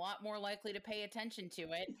butts, I'm a lot more likely to pay attention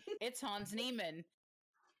to it. It's Hans Niemann.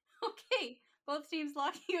 Okay, both teams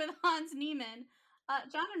locking with Hans Niemann.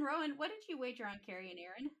 John and Rowan, what did you wager on Carrie and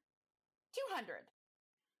Aaron? 200.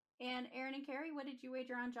 And Aaron and Carrie, what did you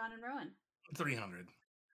wager on John and Rowan? 300.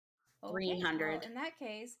 Okay, 300. Well, in that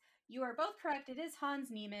case, you are both correct. It is Hans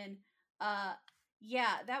Niemann.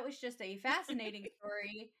 Yeah, that was just a fascinating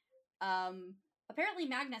story. Apparently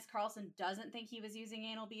Magnus Carlsen doesn't think he was using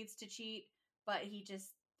anal beads to cheat, but he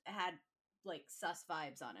just had like sus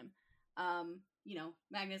vibes on him. You know,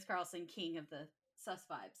 Magnus Carlsen, king of the sus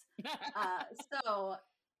vibes. So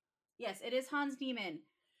yes, it is Hans Niemann.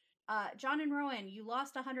 John and Rowan, you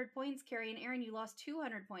lost 100 points. Carrie and Aaron, you lost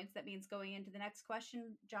 200 points. That means going into the next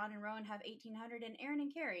question, John and Rowan have 1,800, and Aaron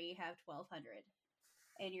and Carrie have 1,200.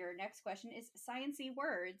 And your next question is Science-y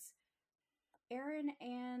Words. Aaron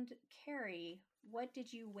and Carrie, what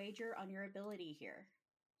did you wager on your ability here?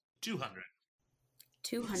 200.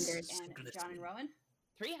 200. And John and Rowan?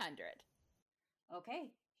 300.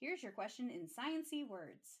 Okay, here's your question in Science-y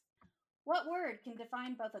Words. What word can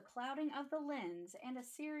define both a clouding of the lens and a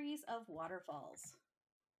series of waterfalls?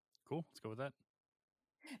 Cool. Let's go with that.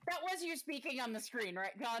 That was you speaking on the screen,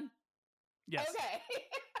 right, John? Yes. Okay.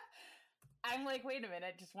 I'm like, wait a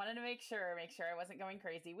minute. Just wanted to make sure I wasn't going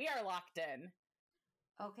crazy. We are locked in.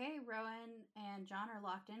 Okay, Rowan and John are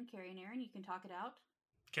locked in. Carrie and Aaron, you can talk it out.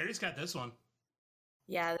 Carrie's got this one.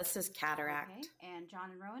 Yeah, this is Cataract. Okay. And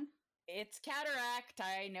John and Rowan? It's Cataract.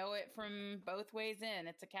 I know it from both ways in.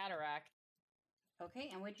 It's a Cataract. Okay.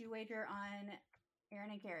 And would you wager on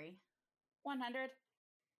Aaron and Carrie? 100.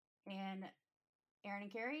 And Aaron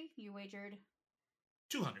and Carrie, you wagered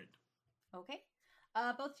 200. Okay.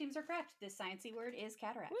 Both teams are correct. This sciencey word is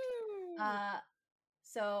cataract. Woo!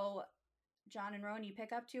 So John and Rowan, you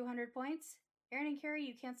pick up 200 points. Aaron and Carrie,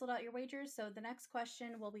 you canceled out your wagers, so the next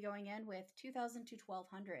question will be going in with 2,000 to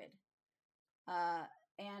 1,200.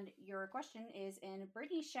 And your question is in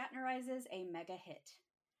Brittany Shatneriz's A Mega Hit.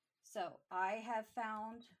 So I have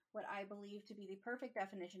found what I believe to be the perfect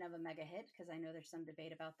definition of a mega hit, because I know there's some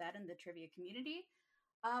debate about that in the trivia community.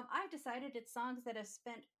 I've decided it's songs that have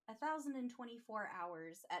spent 1,024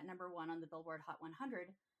 hours at number 1 on the Billboard Hot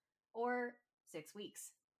 100, or 6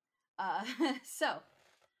 weeks.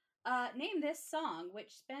 Name this song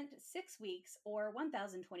which spent 6 weeks or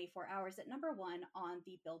 1,024 hours at number 1 on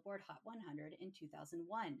the Billboard Hot 100 in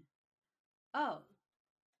 2001. Oh,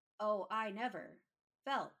 I never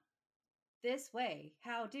felt this way.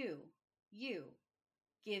 How do you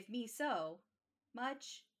give me so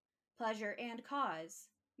much pleasure and cause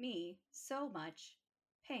me so much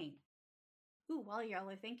pain? Ooh, while y'all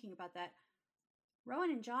are thinking about that,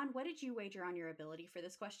 Rowan and John, what did you wager on your ability for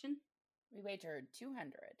this question? We wagered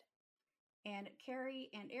 200. And Carrie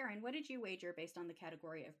and Aaron, what did you wager based on the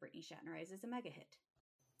category of Brittany Shatneriz's as a mega hit?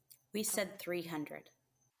 We said 300.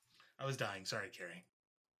 I was dying. Sorry, Carrie.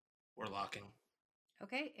 We're locking.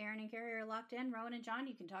 Okay, Aaron and Carrie are locked in. Rowan and John,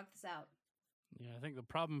 you can talk this out. Yeah, I think the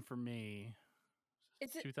problem for me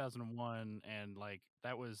Is it 2001, and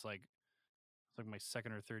that was like my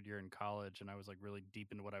second or third year in college, and I was really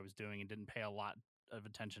deep into what I was doing and didn't pay a lot of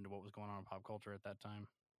attention to what was going on in pop culture at that time.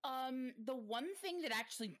 the one thing that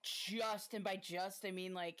actually and by just I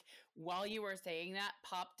mean while you were saying that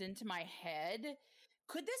popped into my head,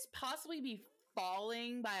 could this possibly be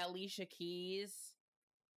Falling by Alicia Keys?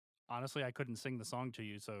 Honestly, I couldn't sing the song to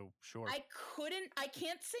you, so sure. I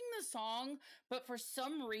can't sing the song, but for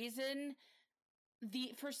some reason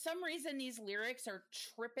these lyrics are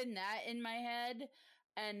tripping that in my head,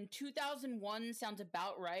 and 2001 sounds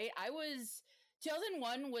about right.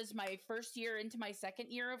 2001 was my first year into my second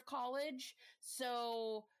year of college,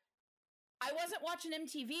 so I wasn't watching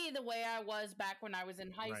MTV the way I was back when I was in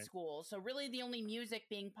high Right. school. So really the only music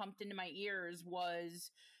being pumped into my ears was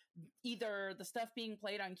either the stuff being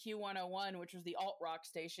played on Q101, which was the alt rock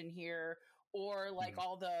station here, or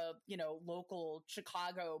all the, local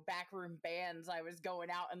Chicago backroom bands I was going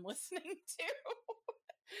out and listening to.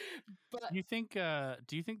 But Do you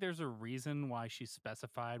think there's a reason why she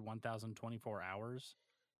specified 1,024 hours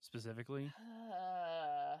specifically?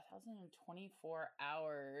 1,024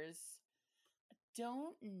 hours. I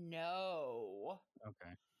don't know.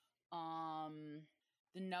 Okay.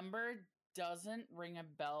 The number doesn't ring a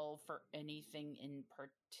bell for anything in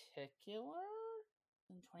particular.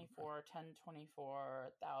 24,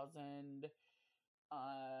 1024, 1,000.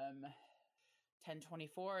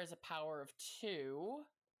 1024 is a power of 2.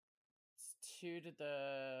 It's 2 to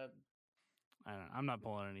the... I don't know. I'm not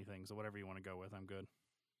pulling anything, so whatever you want to go with, I'm good.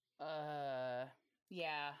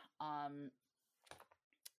 Yeah.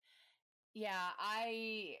 Yeah,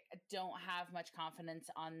 I don't have much confidence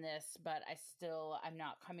on this, but I'm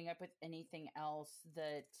not coming up with anything else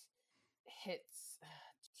that hits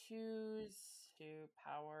 2s to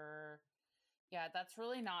power. Yeah, that's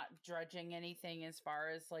really not drudging anything as far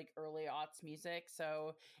as early aughts music.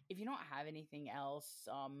 So if you don't have anything else,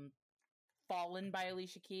 Fallen by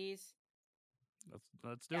Alicia Keys.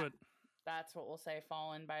 Let's do it. That's what we'll say,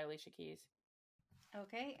 Fallen by Alicia Keys.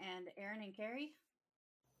 Okay, and Aaron and Carrie?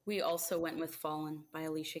 We also went with Fallen by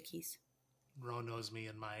Alicia Keys. Ro knows me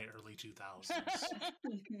in my early 2000s.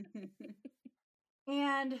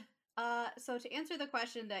 And so to answer the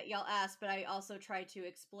question that y'all asked, but I also tried to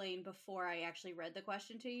explain before I actually read the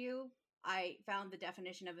question to you, I found the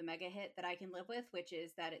definition of a mega hit that I can live with, which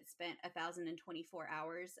is that it spent 1,024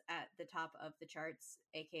 hours at the top of the charts,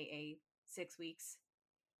 aka 6 weeks.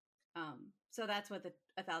 So that's what the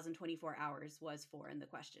 1,024 hours was for in the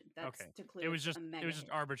question. That's Okay. to clue It was just a mega hit.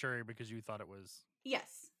 arbitrary because you thought it was.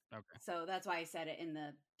 Yes. Okay. So that's why I said it in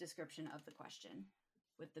the description of the question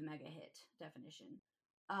with the mega hit definition.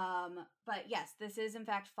 But yes, this is in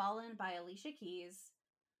fact Fallen by Alicia Keys.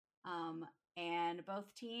 And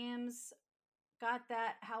both teams got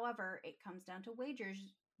that. However, it comes down to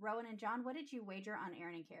wagers. Rowan and John, what did you wager on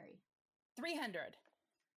Aaron and Carrie? 300.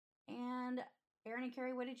 And Aaron and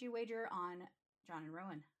Carrie, what did you wager on John and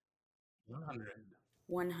Rowan? 100.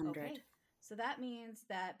 100. Okay. So that means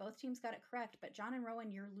that both teams got it correct, but John and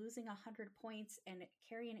Rowan, you're losing 100 points, and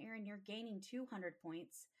Carrie and Aaron, you're gaining 200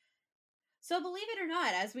 points. So believe it or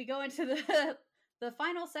not, as we go into the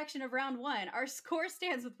final section of round 1, our score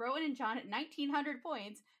stands with Rowan and John at 1,900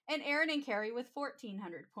 points, and Aaron and Carrie with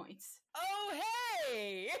 1,400 points. Oh,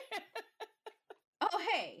 hey! Oh,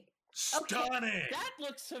 hey! Stunning! That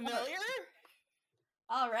looks familiar.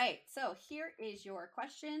 All right, so here is your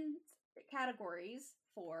question categories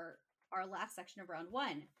for our last section of round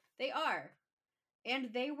 1. They are,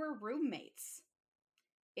 and they were roommates,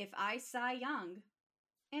 If I Sigh Young,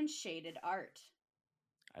 and Shaded Art.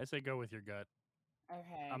 I say go with your gut.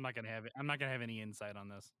 Okay. I'm not gonna have any insight on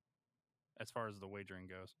this, as far as the wagering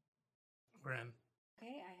goes. Bren.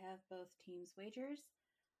 Okay, I have both teams' wagers.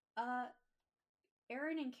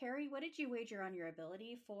 Aaron and Carrie, what did you wager on your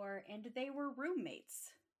ability for? And they were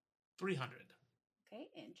roommates. 300. Okay,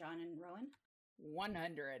 and John and Rowan.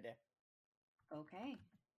 100. Okay.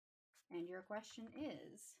 And your question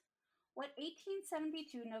is, what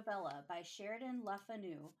 1872 novella by Sheridan Le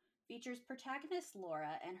Fanu features protagonist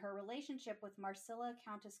Laura and her relationship with Marcilla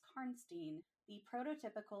Countess Karnstein, the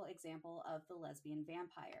prototypical example of the lesbian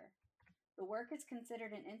vampire? The work is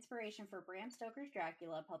considered an inspiration for Bram Stoker's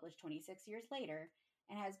Dracula, published 26 years later,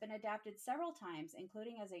 and has been adapted several times,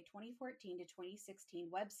 including as a 2014 to 2016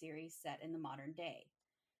 web series set in the modern day.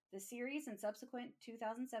 The series and subsequent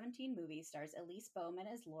 2017 movie stars Elise Bowman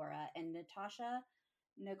as Laura and Natasha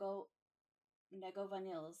Negovanils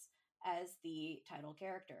as the title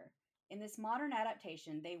character. In this modern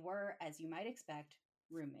adaptation, they were, as you might expect,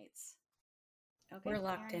 roommates. Okay, We're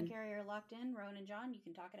locked Aaron and in. Carrie are locked in. Rowan and John, you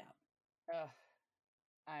can talk it out. Ugh.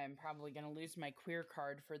 I'm probably going to lose my queer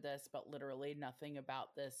card for this, but literally nothing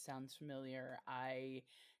about this sounds familiar. I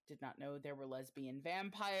did not know there were lesbian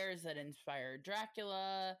vampires that inspired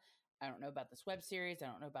Dracula. I don't know about this web series. I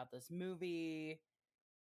don't know about this movie.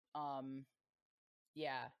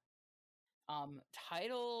 Yeah.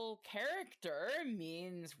 Title character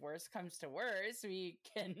means worst comes to worst. We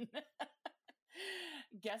can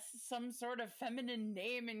guess some sort of feminine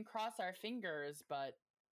name and cross our fingers, but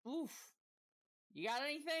oof. You got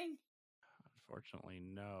anything? Unfortunately,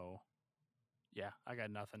 no. Yeah, I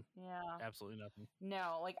got nothing. Yeah. Absolutely nothing.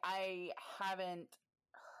 No, like I haven't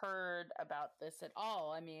heard about this at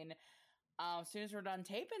all. I mean, as soon as we're done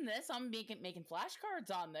taping this, I'm making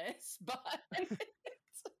flashcards on this, but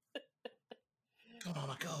Go,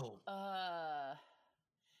 Mama, go.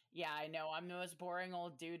 yeah, I know. I'm the most boring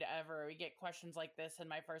old dude ever. We get questions like this, and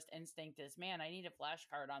my first instinct is, man, I need a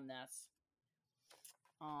flashcard on this.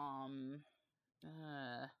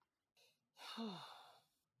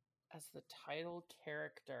 As the title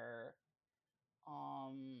character,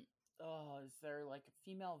 is there like a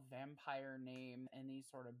female vampire name, any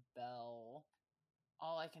sort of Belle?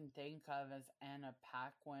 All I can think of is Anna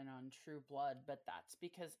Paquin on True Blood, but that's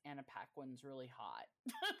because Anna Paquin's really hot.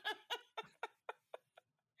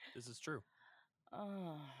 This is true.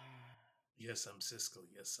 Yes, I'm Siskel.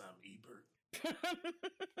 Yes, I'm Ebert.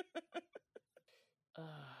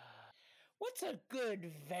 What's a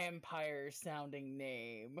good vampire sounding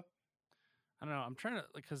name? I don't know. I'm trying to,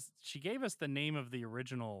 because she gave us the name of the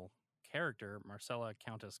original character, Marcella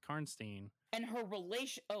Countess Karnstein. And her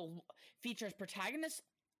relation features protagonist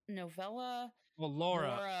novella. Well,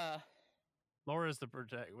 Laura is the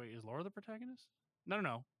protagonist. Wait, is Laura the protagonist?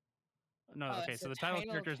 No. Okay, so the title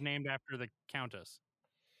character is named after the Countess.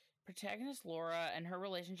 Protagonist Laura and her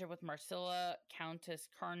relationship with Marcilla Countess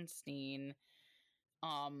Karnstein.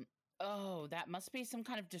 That must be some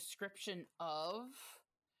kind of description of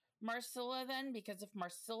Marcilla then, because if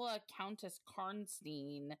Marcilla Countess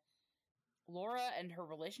Karnstein, Laura and her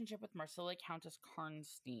relationship with Marcilla Countess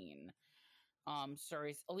Karnstein.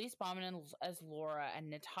 Stories Elise Bauman as Laura and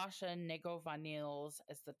Natasha Negovanils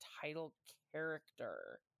as the title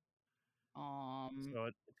character. So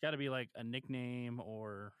it's got to be like a nickname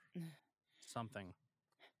or something.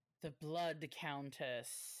 The Blood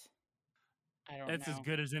Countess. I don't know. That's as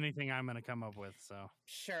good as anything I'm going to come up with, so.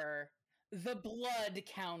 Sure. The Blood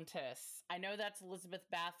Countess. I know that's Elizabeth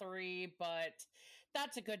Bathory, but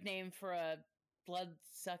that's a good name for a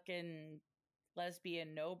blood-sucking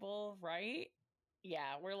lesbian noble, right?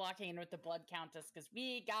 Yeah, we're locking in with the Blood Countess because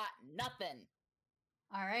we got nothing.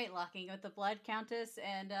 All right, locking with the Blood Countess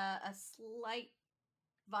and a slight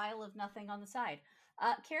vial of nothing on the side.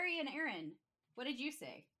 Carrie and Aaron, what did you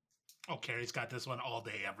say? Oh, Carrie's got this one all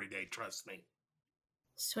day, every day. Trust me.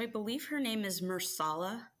 So I believe her name is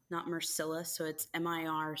Mersalla, not Marcilla. So it's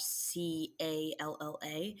Mircalla.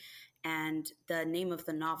 And the name of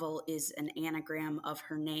the novel is an anagram of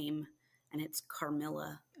her name, and it's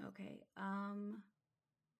Carmilla. Okay.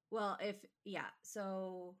 Well,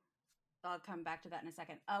 so I'll come back to that in a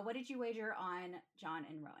second. What did you wager on John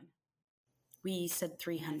and Rowan? We said And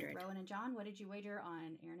 300. Rowan and John, what did you wager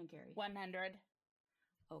on Aaron and Carrie? 100.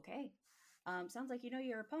 Okay. Sounds like you know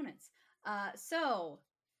your opponents. I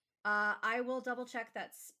will double check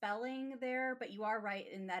that spelling there, but you are right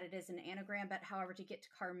in that it is an anagram. But however, to get to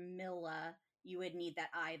Carmilla, you would need that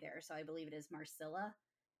I there. So I believe it is Marcilla.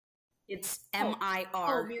 It's Oh,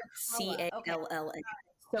 Mircalla.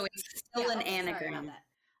 So it's still an Sorry anagram. about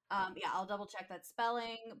that. I'll double check that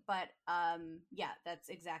spelling, but that's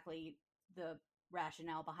exactly the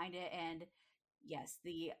rationale behind it. And yes,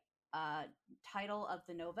 the title of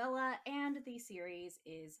the novella and the series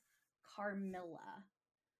is Carmilla.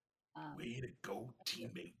 Way to go,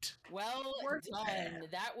 teammate. Well Worth done.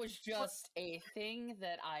 it. That was just a thing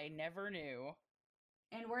that I never knew.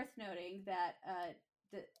 And worth noting that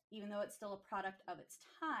even though it's still a product of its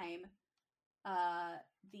time,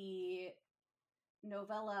 the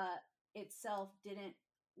novella itself didn't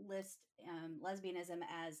list lesbianism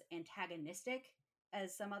as antagonistic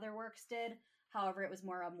as some other works did. However, it was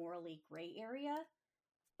more a morally gray area,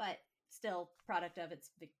 but still product of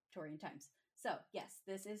its Victorian times. So yes,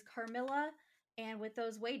 this is Carmilla, and with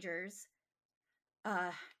those wagers,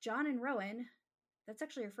 John and Rowan, that's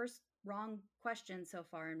actually your first wrong question so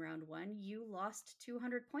far in round one. You lost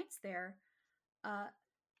 200 points there.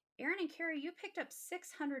 Aaron and Carrie, you picked up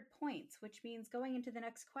 600 points, which means going into the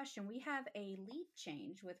next question, we have a lead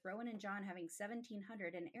change with Rowan and John having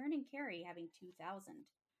 1,700 and Aaron and Carrie having 2,000.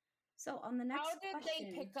 So on the next How did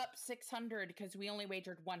question, they pick up 600 because we only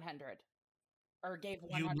wagered 100 or gave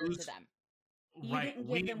 100 to them? You didn't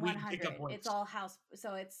give them 100. It's all house.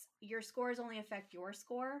 So it's your scores only affect your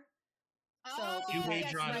score. So you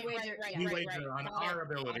wager on our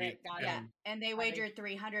ability. Got it. And they wagered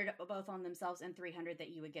 300 both on themselves and 300 that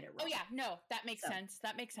you would get it wrong. Oh yeah, no, that makes sense.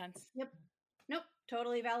 That makes sense. Yep. Nope.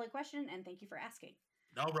 Totally valid question, and thank you for asking.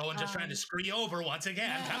 No, Rowan just trying to screw you over once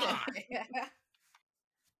again. Come on.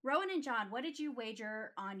 Rowan and John, what did you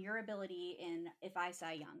wager on your ability in If I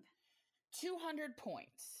Sigh Young? 200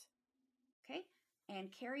 points. Okay.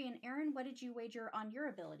 And Carrie and Aaron, what did you wager on your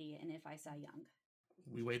ability in If I Sigh Young?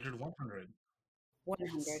 We wagered 100.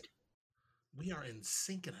 100. Yes. We are in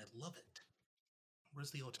sync, and I love it. Where's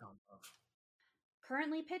the O-Town love?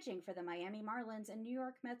 Currently pitching for the Miami Marlins and New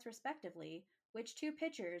York Mets, respectively, which two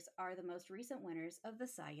pitchers are the most recent winners of the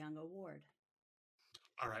Cy Young Award?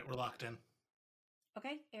 All right, we're locked in.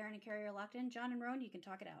 Okay, Aaron and Carrie are locked in. John and Rowan, you can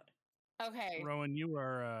talk it out. Okay. Rowan, you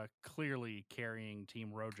are clearly carrying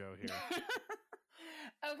Team Rojo here.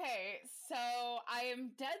 Okay, so I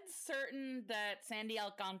am dead certain that Sandy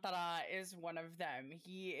Alcantara is one of them.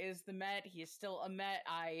 He is the Met. He is still a Met.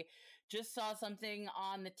 I just saw something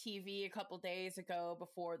on the TV a couple days ago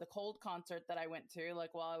before the Cold concert that I went to,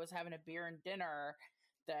 like while I was having a beer and dinner,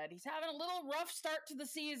 that he's having a little rough start to the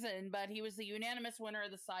season, but he was the unanimous winner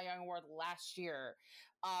of the Cy Young Award last year.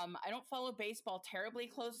 I don't follow baseball terribly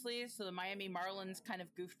closely, so the Miami Marlins kind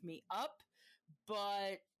of goofed me up,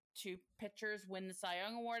 but two pitchers win the Cy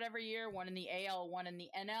Young Award every year, one in the AL, one in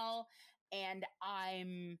the NL, and I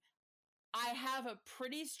have a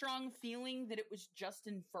pretty strong feeling that it was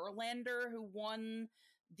Justin Verlander who won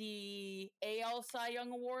the AL Cy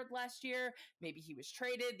Young Award last year. Maybe he was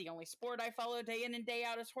traded. The only sport I follow day in and day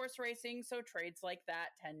out is horse racing, so trades like that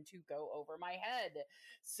tend to go over my head.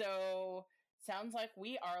 So sounds like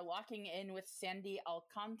we are locking in with Sandy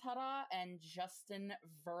Alcantara and Justin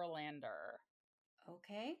Verlander.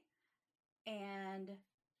 Okay. And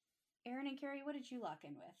Aaron and Carrie, what did you lock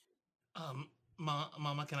in with?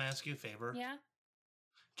 Mama, can I ask you a favor? Yeah?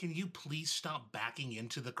 Can you please stop backing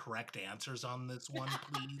into the correct answers on this one,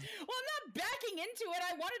 please? Well, I'm not backing into it.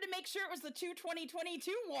 I wanted to make sure it was the two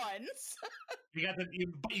 2022 ones. You got the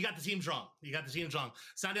teams wrong. You got the teams wrong.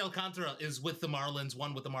 Sandy Alcantara is with the Marlins.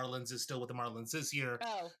 One with the Marlins is still with the Marlins this year.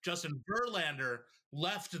 Oh. Justin Verlander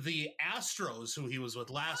left the Astros, who he was with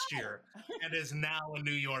last year, and is now a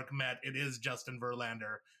New York Met. It is Justin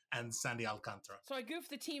Verlander and Sandy Alcantara. So I goofed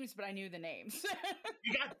the teams, but I knew the names.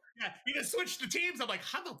 You just switched the teams. I'm like,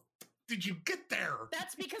 how the did you get there?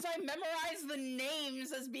 That's because I memorized the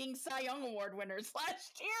names as being Cy Young Award winners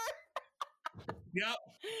last year. Yep.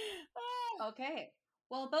 Okay.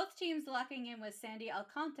 Well, both teams locking in with Sandy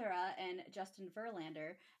Alcantara and Justin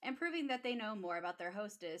Verlander and proving that they know more about their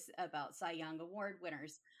hostess about Cy Young Award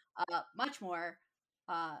winners. Much more.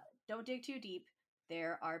 Don't dig too deep.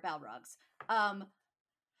 There are Balrogs.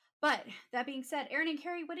 But that being said, Aaron and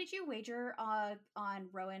Carrie, what did you wager on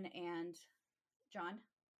Rowan and John?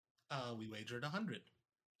 We wagered 100.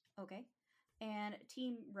 Okay. And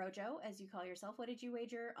Team Rojo, as you call yourself, what did you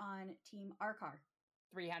wager on Team Arcar?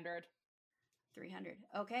 300. 300.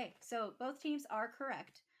 Okay, so both teams are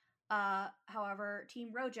correct. However,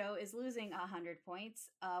 Team Rojo is losing 100 points,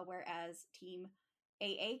 whereas Team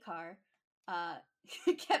AA Car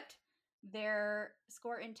kept their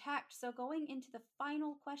score intact. So going into the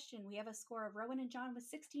final question, we have a score of Rowan and John with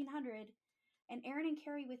 1,600 and Aaron and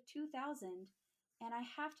Carrie with 2,000. And I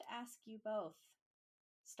have to ask you both,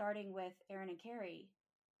 starting with Aaron and Carrie,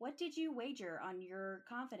 what did you wager on your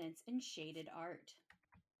confidence in shaded art?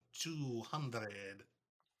 200.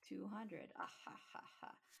 200. Ah, ha, ha,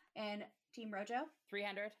 ha. And Team Rojo?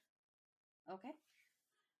 300. Okay.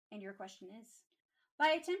 And your question is? By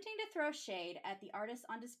attempting to throw shade at the artists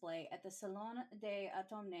on display at the Salon des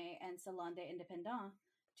Automnes and Salon des Indépendants,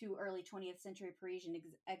 two early 20th century Parisian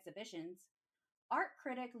exhibitions, art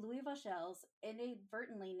critic Louis Vauchels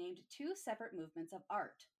inadvertently named two separate movements of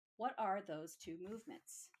art. What are those two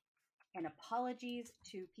movements? And apologies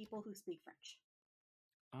to people who speak French.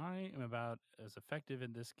 I am about as effective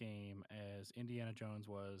in this game as Indiana Jones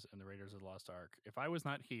was in the Raiders of the Lost Ark. If I was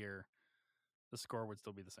not here, the score would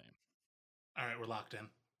still be the same. All right, we're locked in.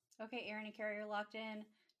 Okay, Aaron and Carrie are locked in.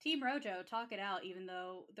 Team Rojo, talk it out, even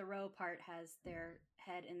though the row part has their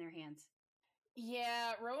head in their hands.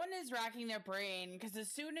 Yeah, Rowan is racking their brain because as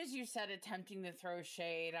soon as you said attempting to throw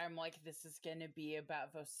shade, I'm like, this is going to be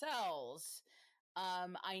about Vauchels.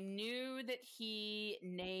 I knew that he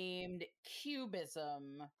named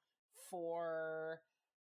Cubism for,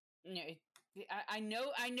 you know, I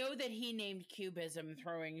know that he named Cubism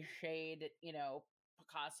throwing shade at, you know,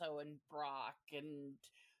 Picasso and Brock and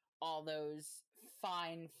all those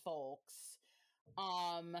fine folks.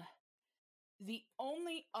 The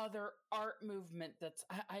only other art movement that's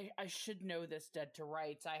I should know this dead to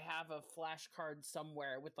rights. I have a flashcard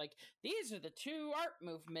somewhere with like, these are the two art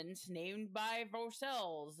movements named by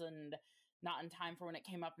Vauchels, and not in time for when it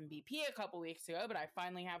came up in BP a couple weeks ago, but I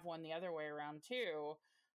finally have one the other way around too.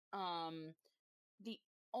 The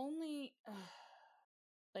only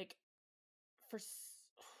like for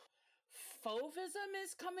Fauvism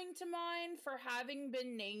is coming to mind for having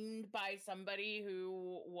been named by somebody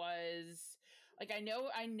who was like, I know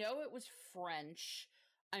it was French.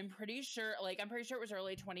 I'm pretty sure it was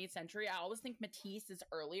early 20th century. I always think Matisse is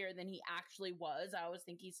earlier than he actually was. I always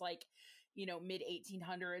think he's like, you know, mid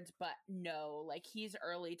 1800s, but no, like he's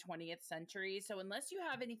early 20th century. So unless you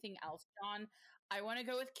have anything else, John, I want to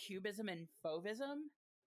go with Cubism and Fauvism.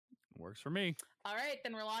 Works for me. All right,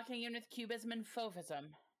 then we're locking in with Cubism and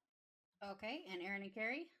Fauvism. Okay, and Aaron and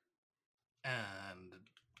Carrie? And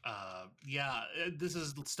yeah, this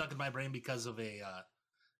is stuck in my brain because of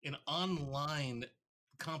an online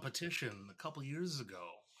competition a couple years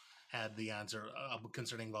ago had the answer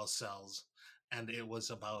concerning Vauchels, and it was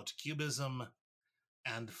about Cubism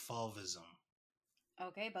and Fauvism.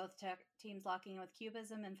 Okay, both teams locking in with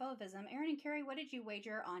Cubism and Fauvism. Aaron and Carrie, what did you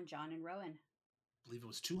wager on John and Rowan? I believe it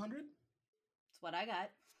was 200? That's what I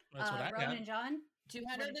got. That's what I Rowan got. and John?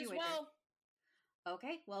 200 as well.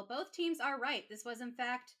 Okay, well, both teams are right. This was, in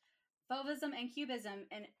fact, Fauvism and Cubism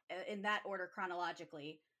in that order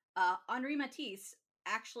chronologically. Henri Matisse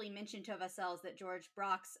actually mentioned to Vauchels that George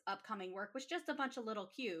Brock's upcoming work was just a bunch of little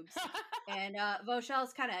cubes. And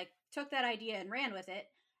Vauchels kind of took that idea and ran with it.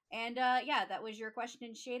 And yeah, that was your question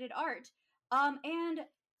in shaded art. And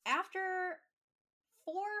after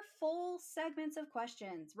 4 full segments of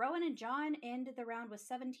questions, Rowan and John end the round with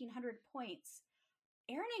 1,700 points.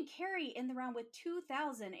 Aaron and Carrie in the round with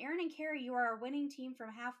 2,000. Aaron and Carrie, you are our winning team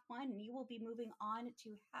from half 1, and you will be moving on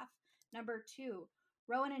to half number 2.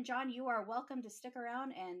 Rowan and John, you are welcome to stick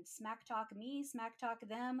around and smack talk me, smack talk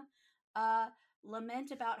them,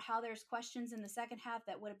 lament about how there's questions in the second half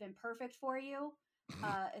that would have been perfect for you.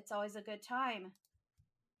 It's always a good time.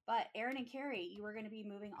 But Aaron and Carrie, you are going to be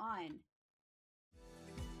moving on.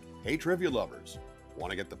 Hey, trivia lovers.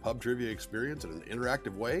 Want to get the pub trivia experience in an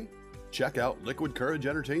interactive way? Check out Liquid Courage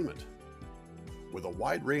Entertainment. With a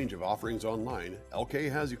wide range of offerings online,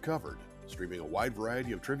 LK has you covered, streaming a wide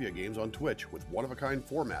variety of trivia games on Twitch with one-of-a-kind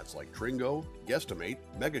formats like Tringo, Guesstimate,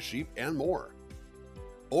 Mega Sheep, and more.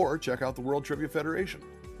 Or check out the World Trivia Federation.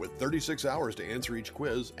 With 36 hours to answer each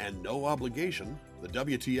quiz and no obligation, the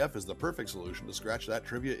WTF is the perfect solution to scratch that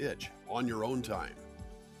trivia itch on your own time.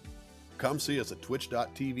 Come see us at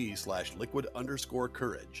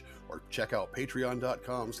twitch.tv/liquid_courage or check out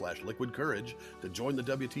patreon.com/liquidcourage to join the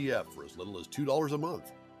WTF for as little as $2 a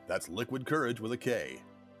month. That's Liquid Courage with a K.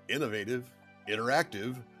 Innovative,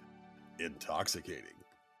 interactive, intoxicating.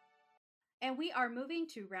 And we are moving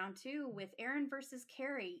to round 2 with Aaron versus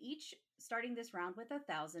Carrie, each starting this round with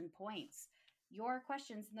 1,000 points. Your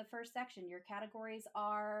questions in the first section, your categories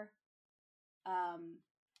are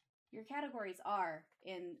Your categories are,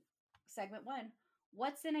 in segment 1,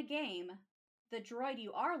 what's in a game, the droid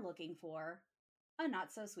you are looking for, a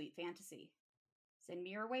not-so-sweet fantasy. Send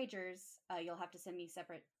me your wagers. You'll have to send me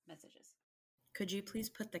separate messages. Could you please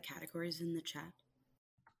put the categories in the chat?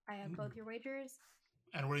 I have both your wagers.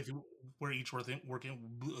 And we're each working with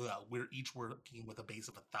a base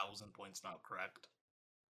of 1,000 points now, correct?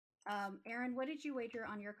 Aaron, what did you wager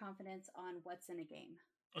on your confidence on what's in a game?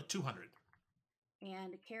 200.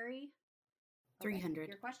 And Carrie? 300.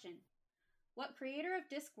 Your question. What creator of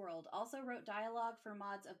Discworld also wrote dialogue for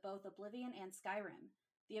mods of both Oblivion and Skyrim?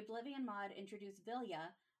 The Oblivion mod introduced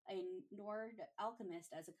Vilya, a Nord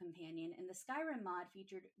alchemist, as a companion, and the Skyrim mod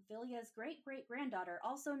featured Vilya's great-great-granddaughter,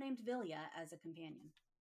 also named Vilya, as a companion.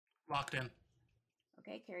 Locked in.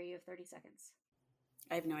 Okay, Carrie, you have 30 seconds.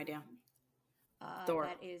 I have no idea. Thor.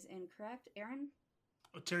 That is incorrect. Aaron?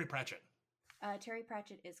 Terry Pratchett. Terry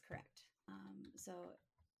Pratchett is correct.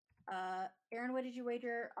 Aaron, what did you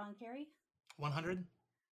wager on Carrie? 100.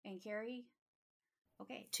 And Carrie?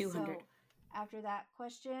 Okay. 200. So after that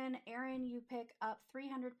question, Aaron, you pick up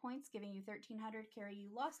 300 points, giving you 1,300. Carrie, you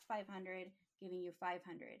lost 500, giving you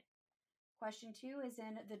 500. Question 2 is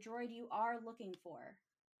in the droid you are looking for.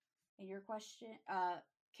 And your question,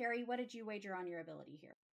 Carrie, what did you wager on your ability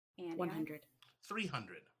here? And 100.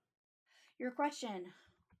 300. Your question.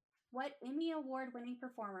 What Emmy Award-winning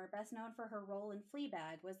performer, best known for her role in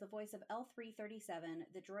Fleabag, was the voice of L337,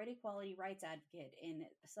 the droid equality rights advocate in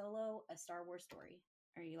Solo, A Star Wars Story?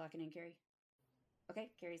 Are you locking in, Carrie? Okay,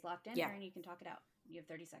 Carrie's locked in. Yeah. Aaron, you can talk it out. You have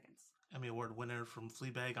 30 seconds. Emmy Award winner from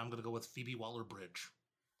Fleabag. I'm going to go with Phoebe Waller-Bridge.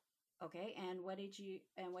 Okay, and what did you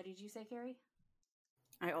say, Carrie?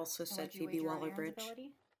 I also said Phoebe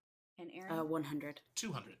Waller-Bridge. And Aaron? 100.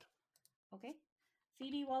 200. Okay.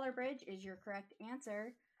 Phoebe Waller-Bridge is your correct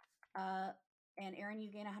answer. And Aaron, you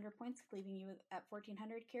gain 100 points, leaving you at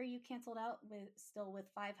 1,400. Carrie, you canceled out with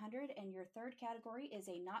 500, and your third category is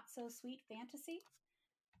a not-so-sweet fantasy.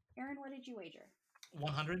 Aaron, what did you wager?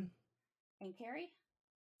 100. And Carrie?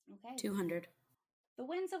 Okay. 200. The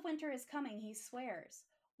winds of winter is coming, he swears.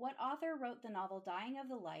 What author wrote the novel Dying of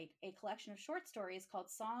the Light, a collection of short stories called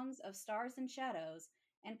Songs of Stars and Shadows,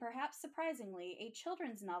 and perhaps surprisingly, a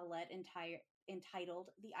children's novelette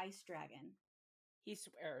entitled The Ice Dragon? He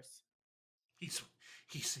swears. He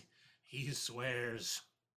swears. He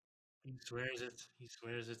swears it's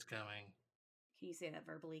coming. Can you say that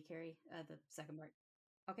verbally, Carrie? The second part.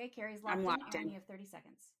 Okay, Carrie's locked I'm in. locked Aaron, in. you have 30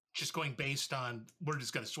 seconds. Just going based on, we're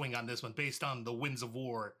just going to swing on this one. Based on the winds of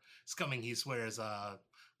war, it's coming, he swears. We're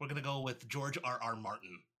going to go with George R.R.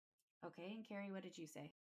 Martin. Okay, and Carrie, what did you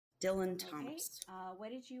say? Dylan Thomas. Okay.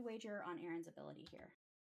 What did you wager on Aaron's ability here?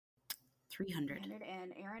 300.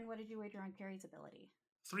 And Aaron, what did you wager on Carrie's ability?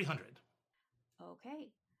 300.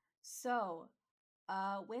 Okay. So,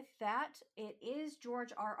 with that, it is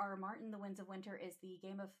George R.R. Martin. The Winds of Winter is the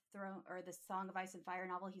Game of Thrones, or the Song of Ice and Fire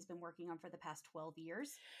novel he's been working on for the past 12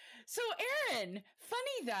 years. So, Aaron,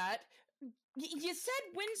 funny that you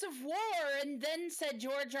said Winds of War and then said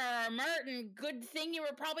George R.R. Martin. Good thing you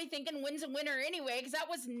were probably thinking Winds of Winter anyway, because that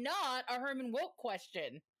was not a Herman Woke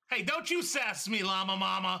question. Hey, don't you sass me, Llama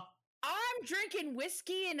Mama. I'm drinking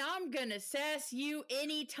whiskey and I'm gonna sass you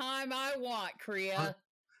anytime I want, Kriya.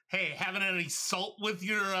 Hey, having any salt with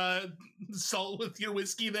your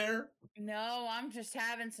whiskey there? No, I'm just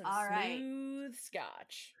having some smooth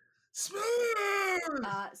scotch. Smooth!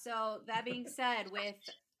 So that being said, with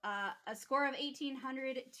a score of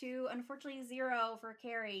 1,800 to unfortunately 0 for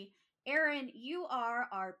Carrie, Aaron, you are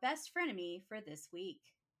our best frenemy for this week.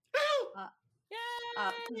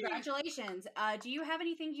 Yay! Congratulations. Do you have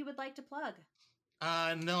anything you would like to plug?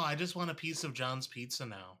 No, I just want a piece of John's Pizza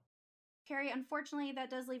now. Carrie, unfortunately, that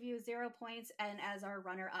does leave you 0 points and as our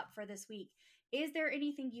runner-up for this week. Is there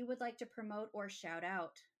anything you would like to promote or shout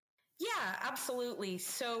out? Yeah, absolutely.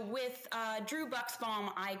 So with Drew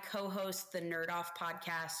Buxbaum, I co-host the Nerd Off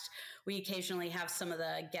podcast. We occasionally have some of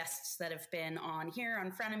the guests that have been on here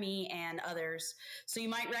on Frenemy and others. So you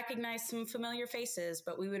might recognize some familiar faces,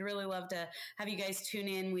 but we would really love to have you guys tune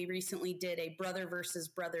in. We recently did a brother versus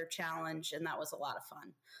brother challenge, and that was a lot of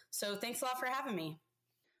fun. So thanks a lot for having me.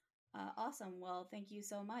 Awesome. Well, thank you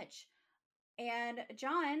so much. And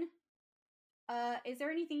John, is there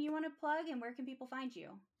anything you want to plug, and where can people find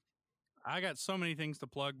you? I got so many things to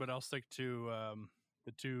plug, but I'll stick to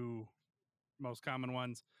the two most common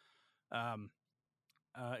ones.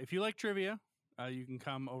 If you like trivia, you can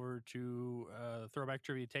come over to Throwback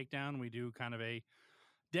Trivia Takedown. We do kind of a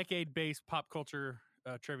decade-based pop culture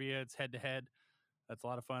trivia. It's head-to-head. That's a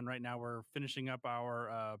lot of fun. Right now, we're finishing up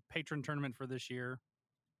our patron tournament for this year.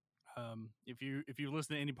 If you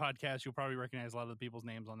listen to any podcast, you'll probably recognize a lot of the people's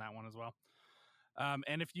names on that one as well.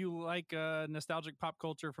 And if you like nostalgic pop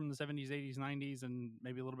culture from the 70s, 80s, 90s, and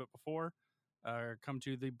maybe a little bit before, come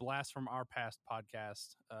to the Blast from Our Past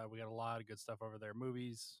podcast. We got a lot of good stuff over there.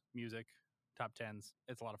 Movies, music, top 10s.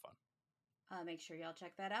 It's a lot of fun. Make sure y'all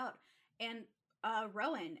check that out. And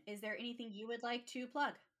Rowan, is there anything you would like to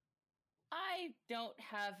plug? I don't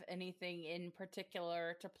have anything in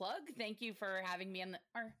particular to plug. Thank you for having me on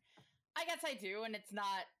or I guess I do, and it's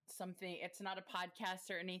not a podcast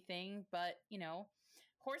or anything, but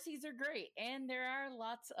horsies are great, and there are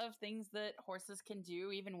lots of things that horses can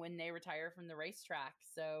do even when they retire from the racetrack.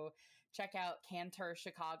 So check out Canter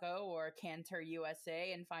Chicago or Canter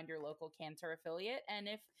USA and find your local Canter affiliate. And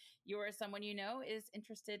if you or someone is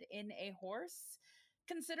interested in a horse,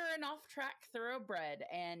 consider an off-track thoroughbred,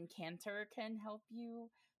 and Canter can help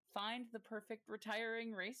you find the perfect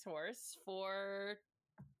retiring racehorse for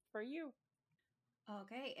you.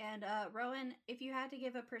 Okay, and Rowan, if you had to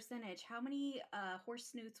give a percentage, how many horse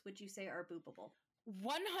snoots would you say are boopable?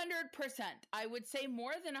 100%. I would say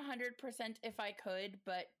more than 100% if I could,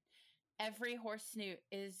 but every horse snoot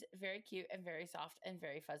is very cute and very soft and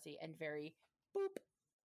very fuzzy and very boop.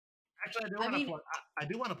 Actually, I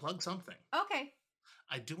do want to plug something. Okay.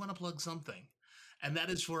 I do want to plug something, and that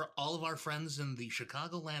is for all of our friends in the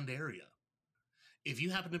Chicagoland area. If you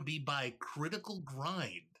happen to be by Critical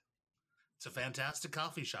Grind, it's a fantastic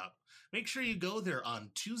coffee shop. Make sure you go there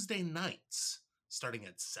on Tuesday nights, starting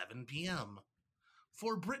at 7 p.m.,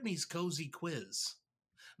 for Brittany's Cozy Quiz.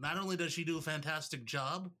 Not only does she do a fantastic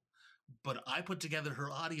job, but I put together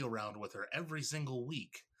her audio round with her every single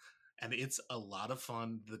week. And it's a lot of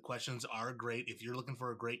fun. The questions are great. If you're looking for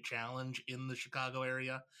a great challenge in the Chicago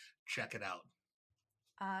area, check it out.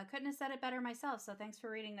 Couldn't have said it better myself, so thanks for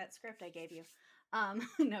reading that script I gave you.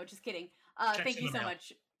 No, just kidding. Thank you so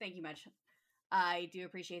much. Thank you much. I do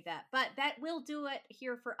appreciate that. But that will do it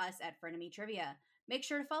here for us at Frenemy Trivia. Make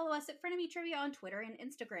sure to follow us at Frenemy Trivia on Twitter and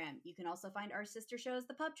Instagram. You can also find our sister shows,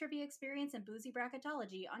 The Pub Trivia Experience and Boozy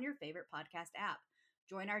Bracketology, on your favorite podcast app.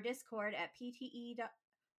 Join our Discord at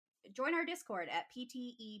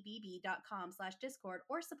ptebb.com/discord,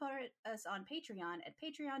 or support us on Patreon at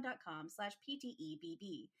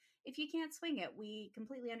patreon.com/ptebb. If you can't swing it, we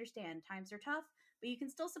completely understand. Times are tough, but you can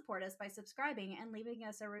still support us by subscribing and leaving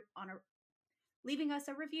us a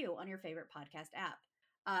review on your favorite podcast app.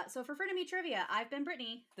 So for Frenemy Trivia, I've been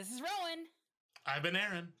Brittany. This is Rowan. I've been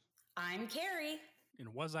Aaron. I'm Carrie.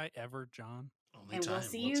 And was I ever John? Only And time we'll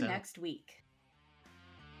see will you tell. next week.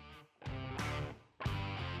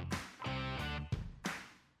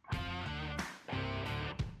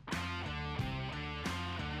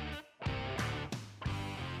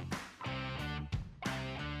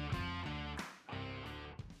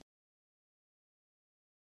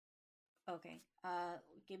 Okay,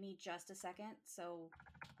 give me just a second. So,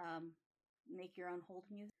 make your own hold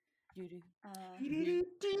music. Doo-doo. Doo-doo.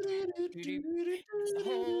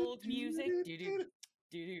 Hold music. Doo-doo.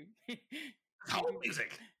 Doo-doo. Hold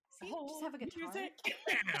music. See, just have a guitar. Music.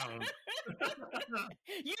 Down.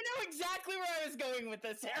 You know exactly where I was going with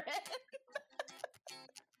this, Aaron.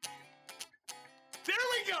 There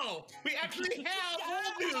we go. We actually have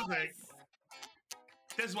hold music. Yes!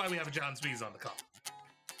 This is why we have John Spees on the call.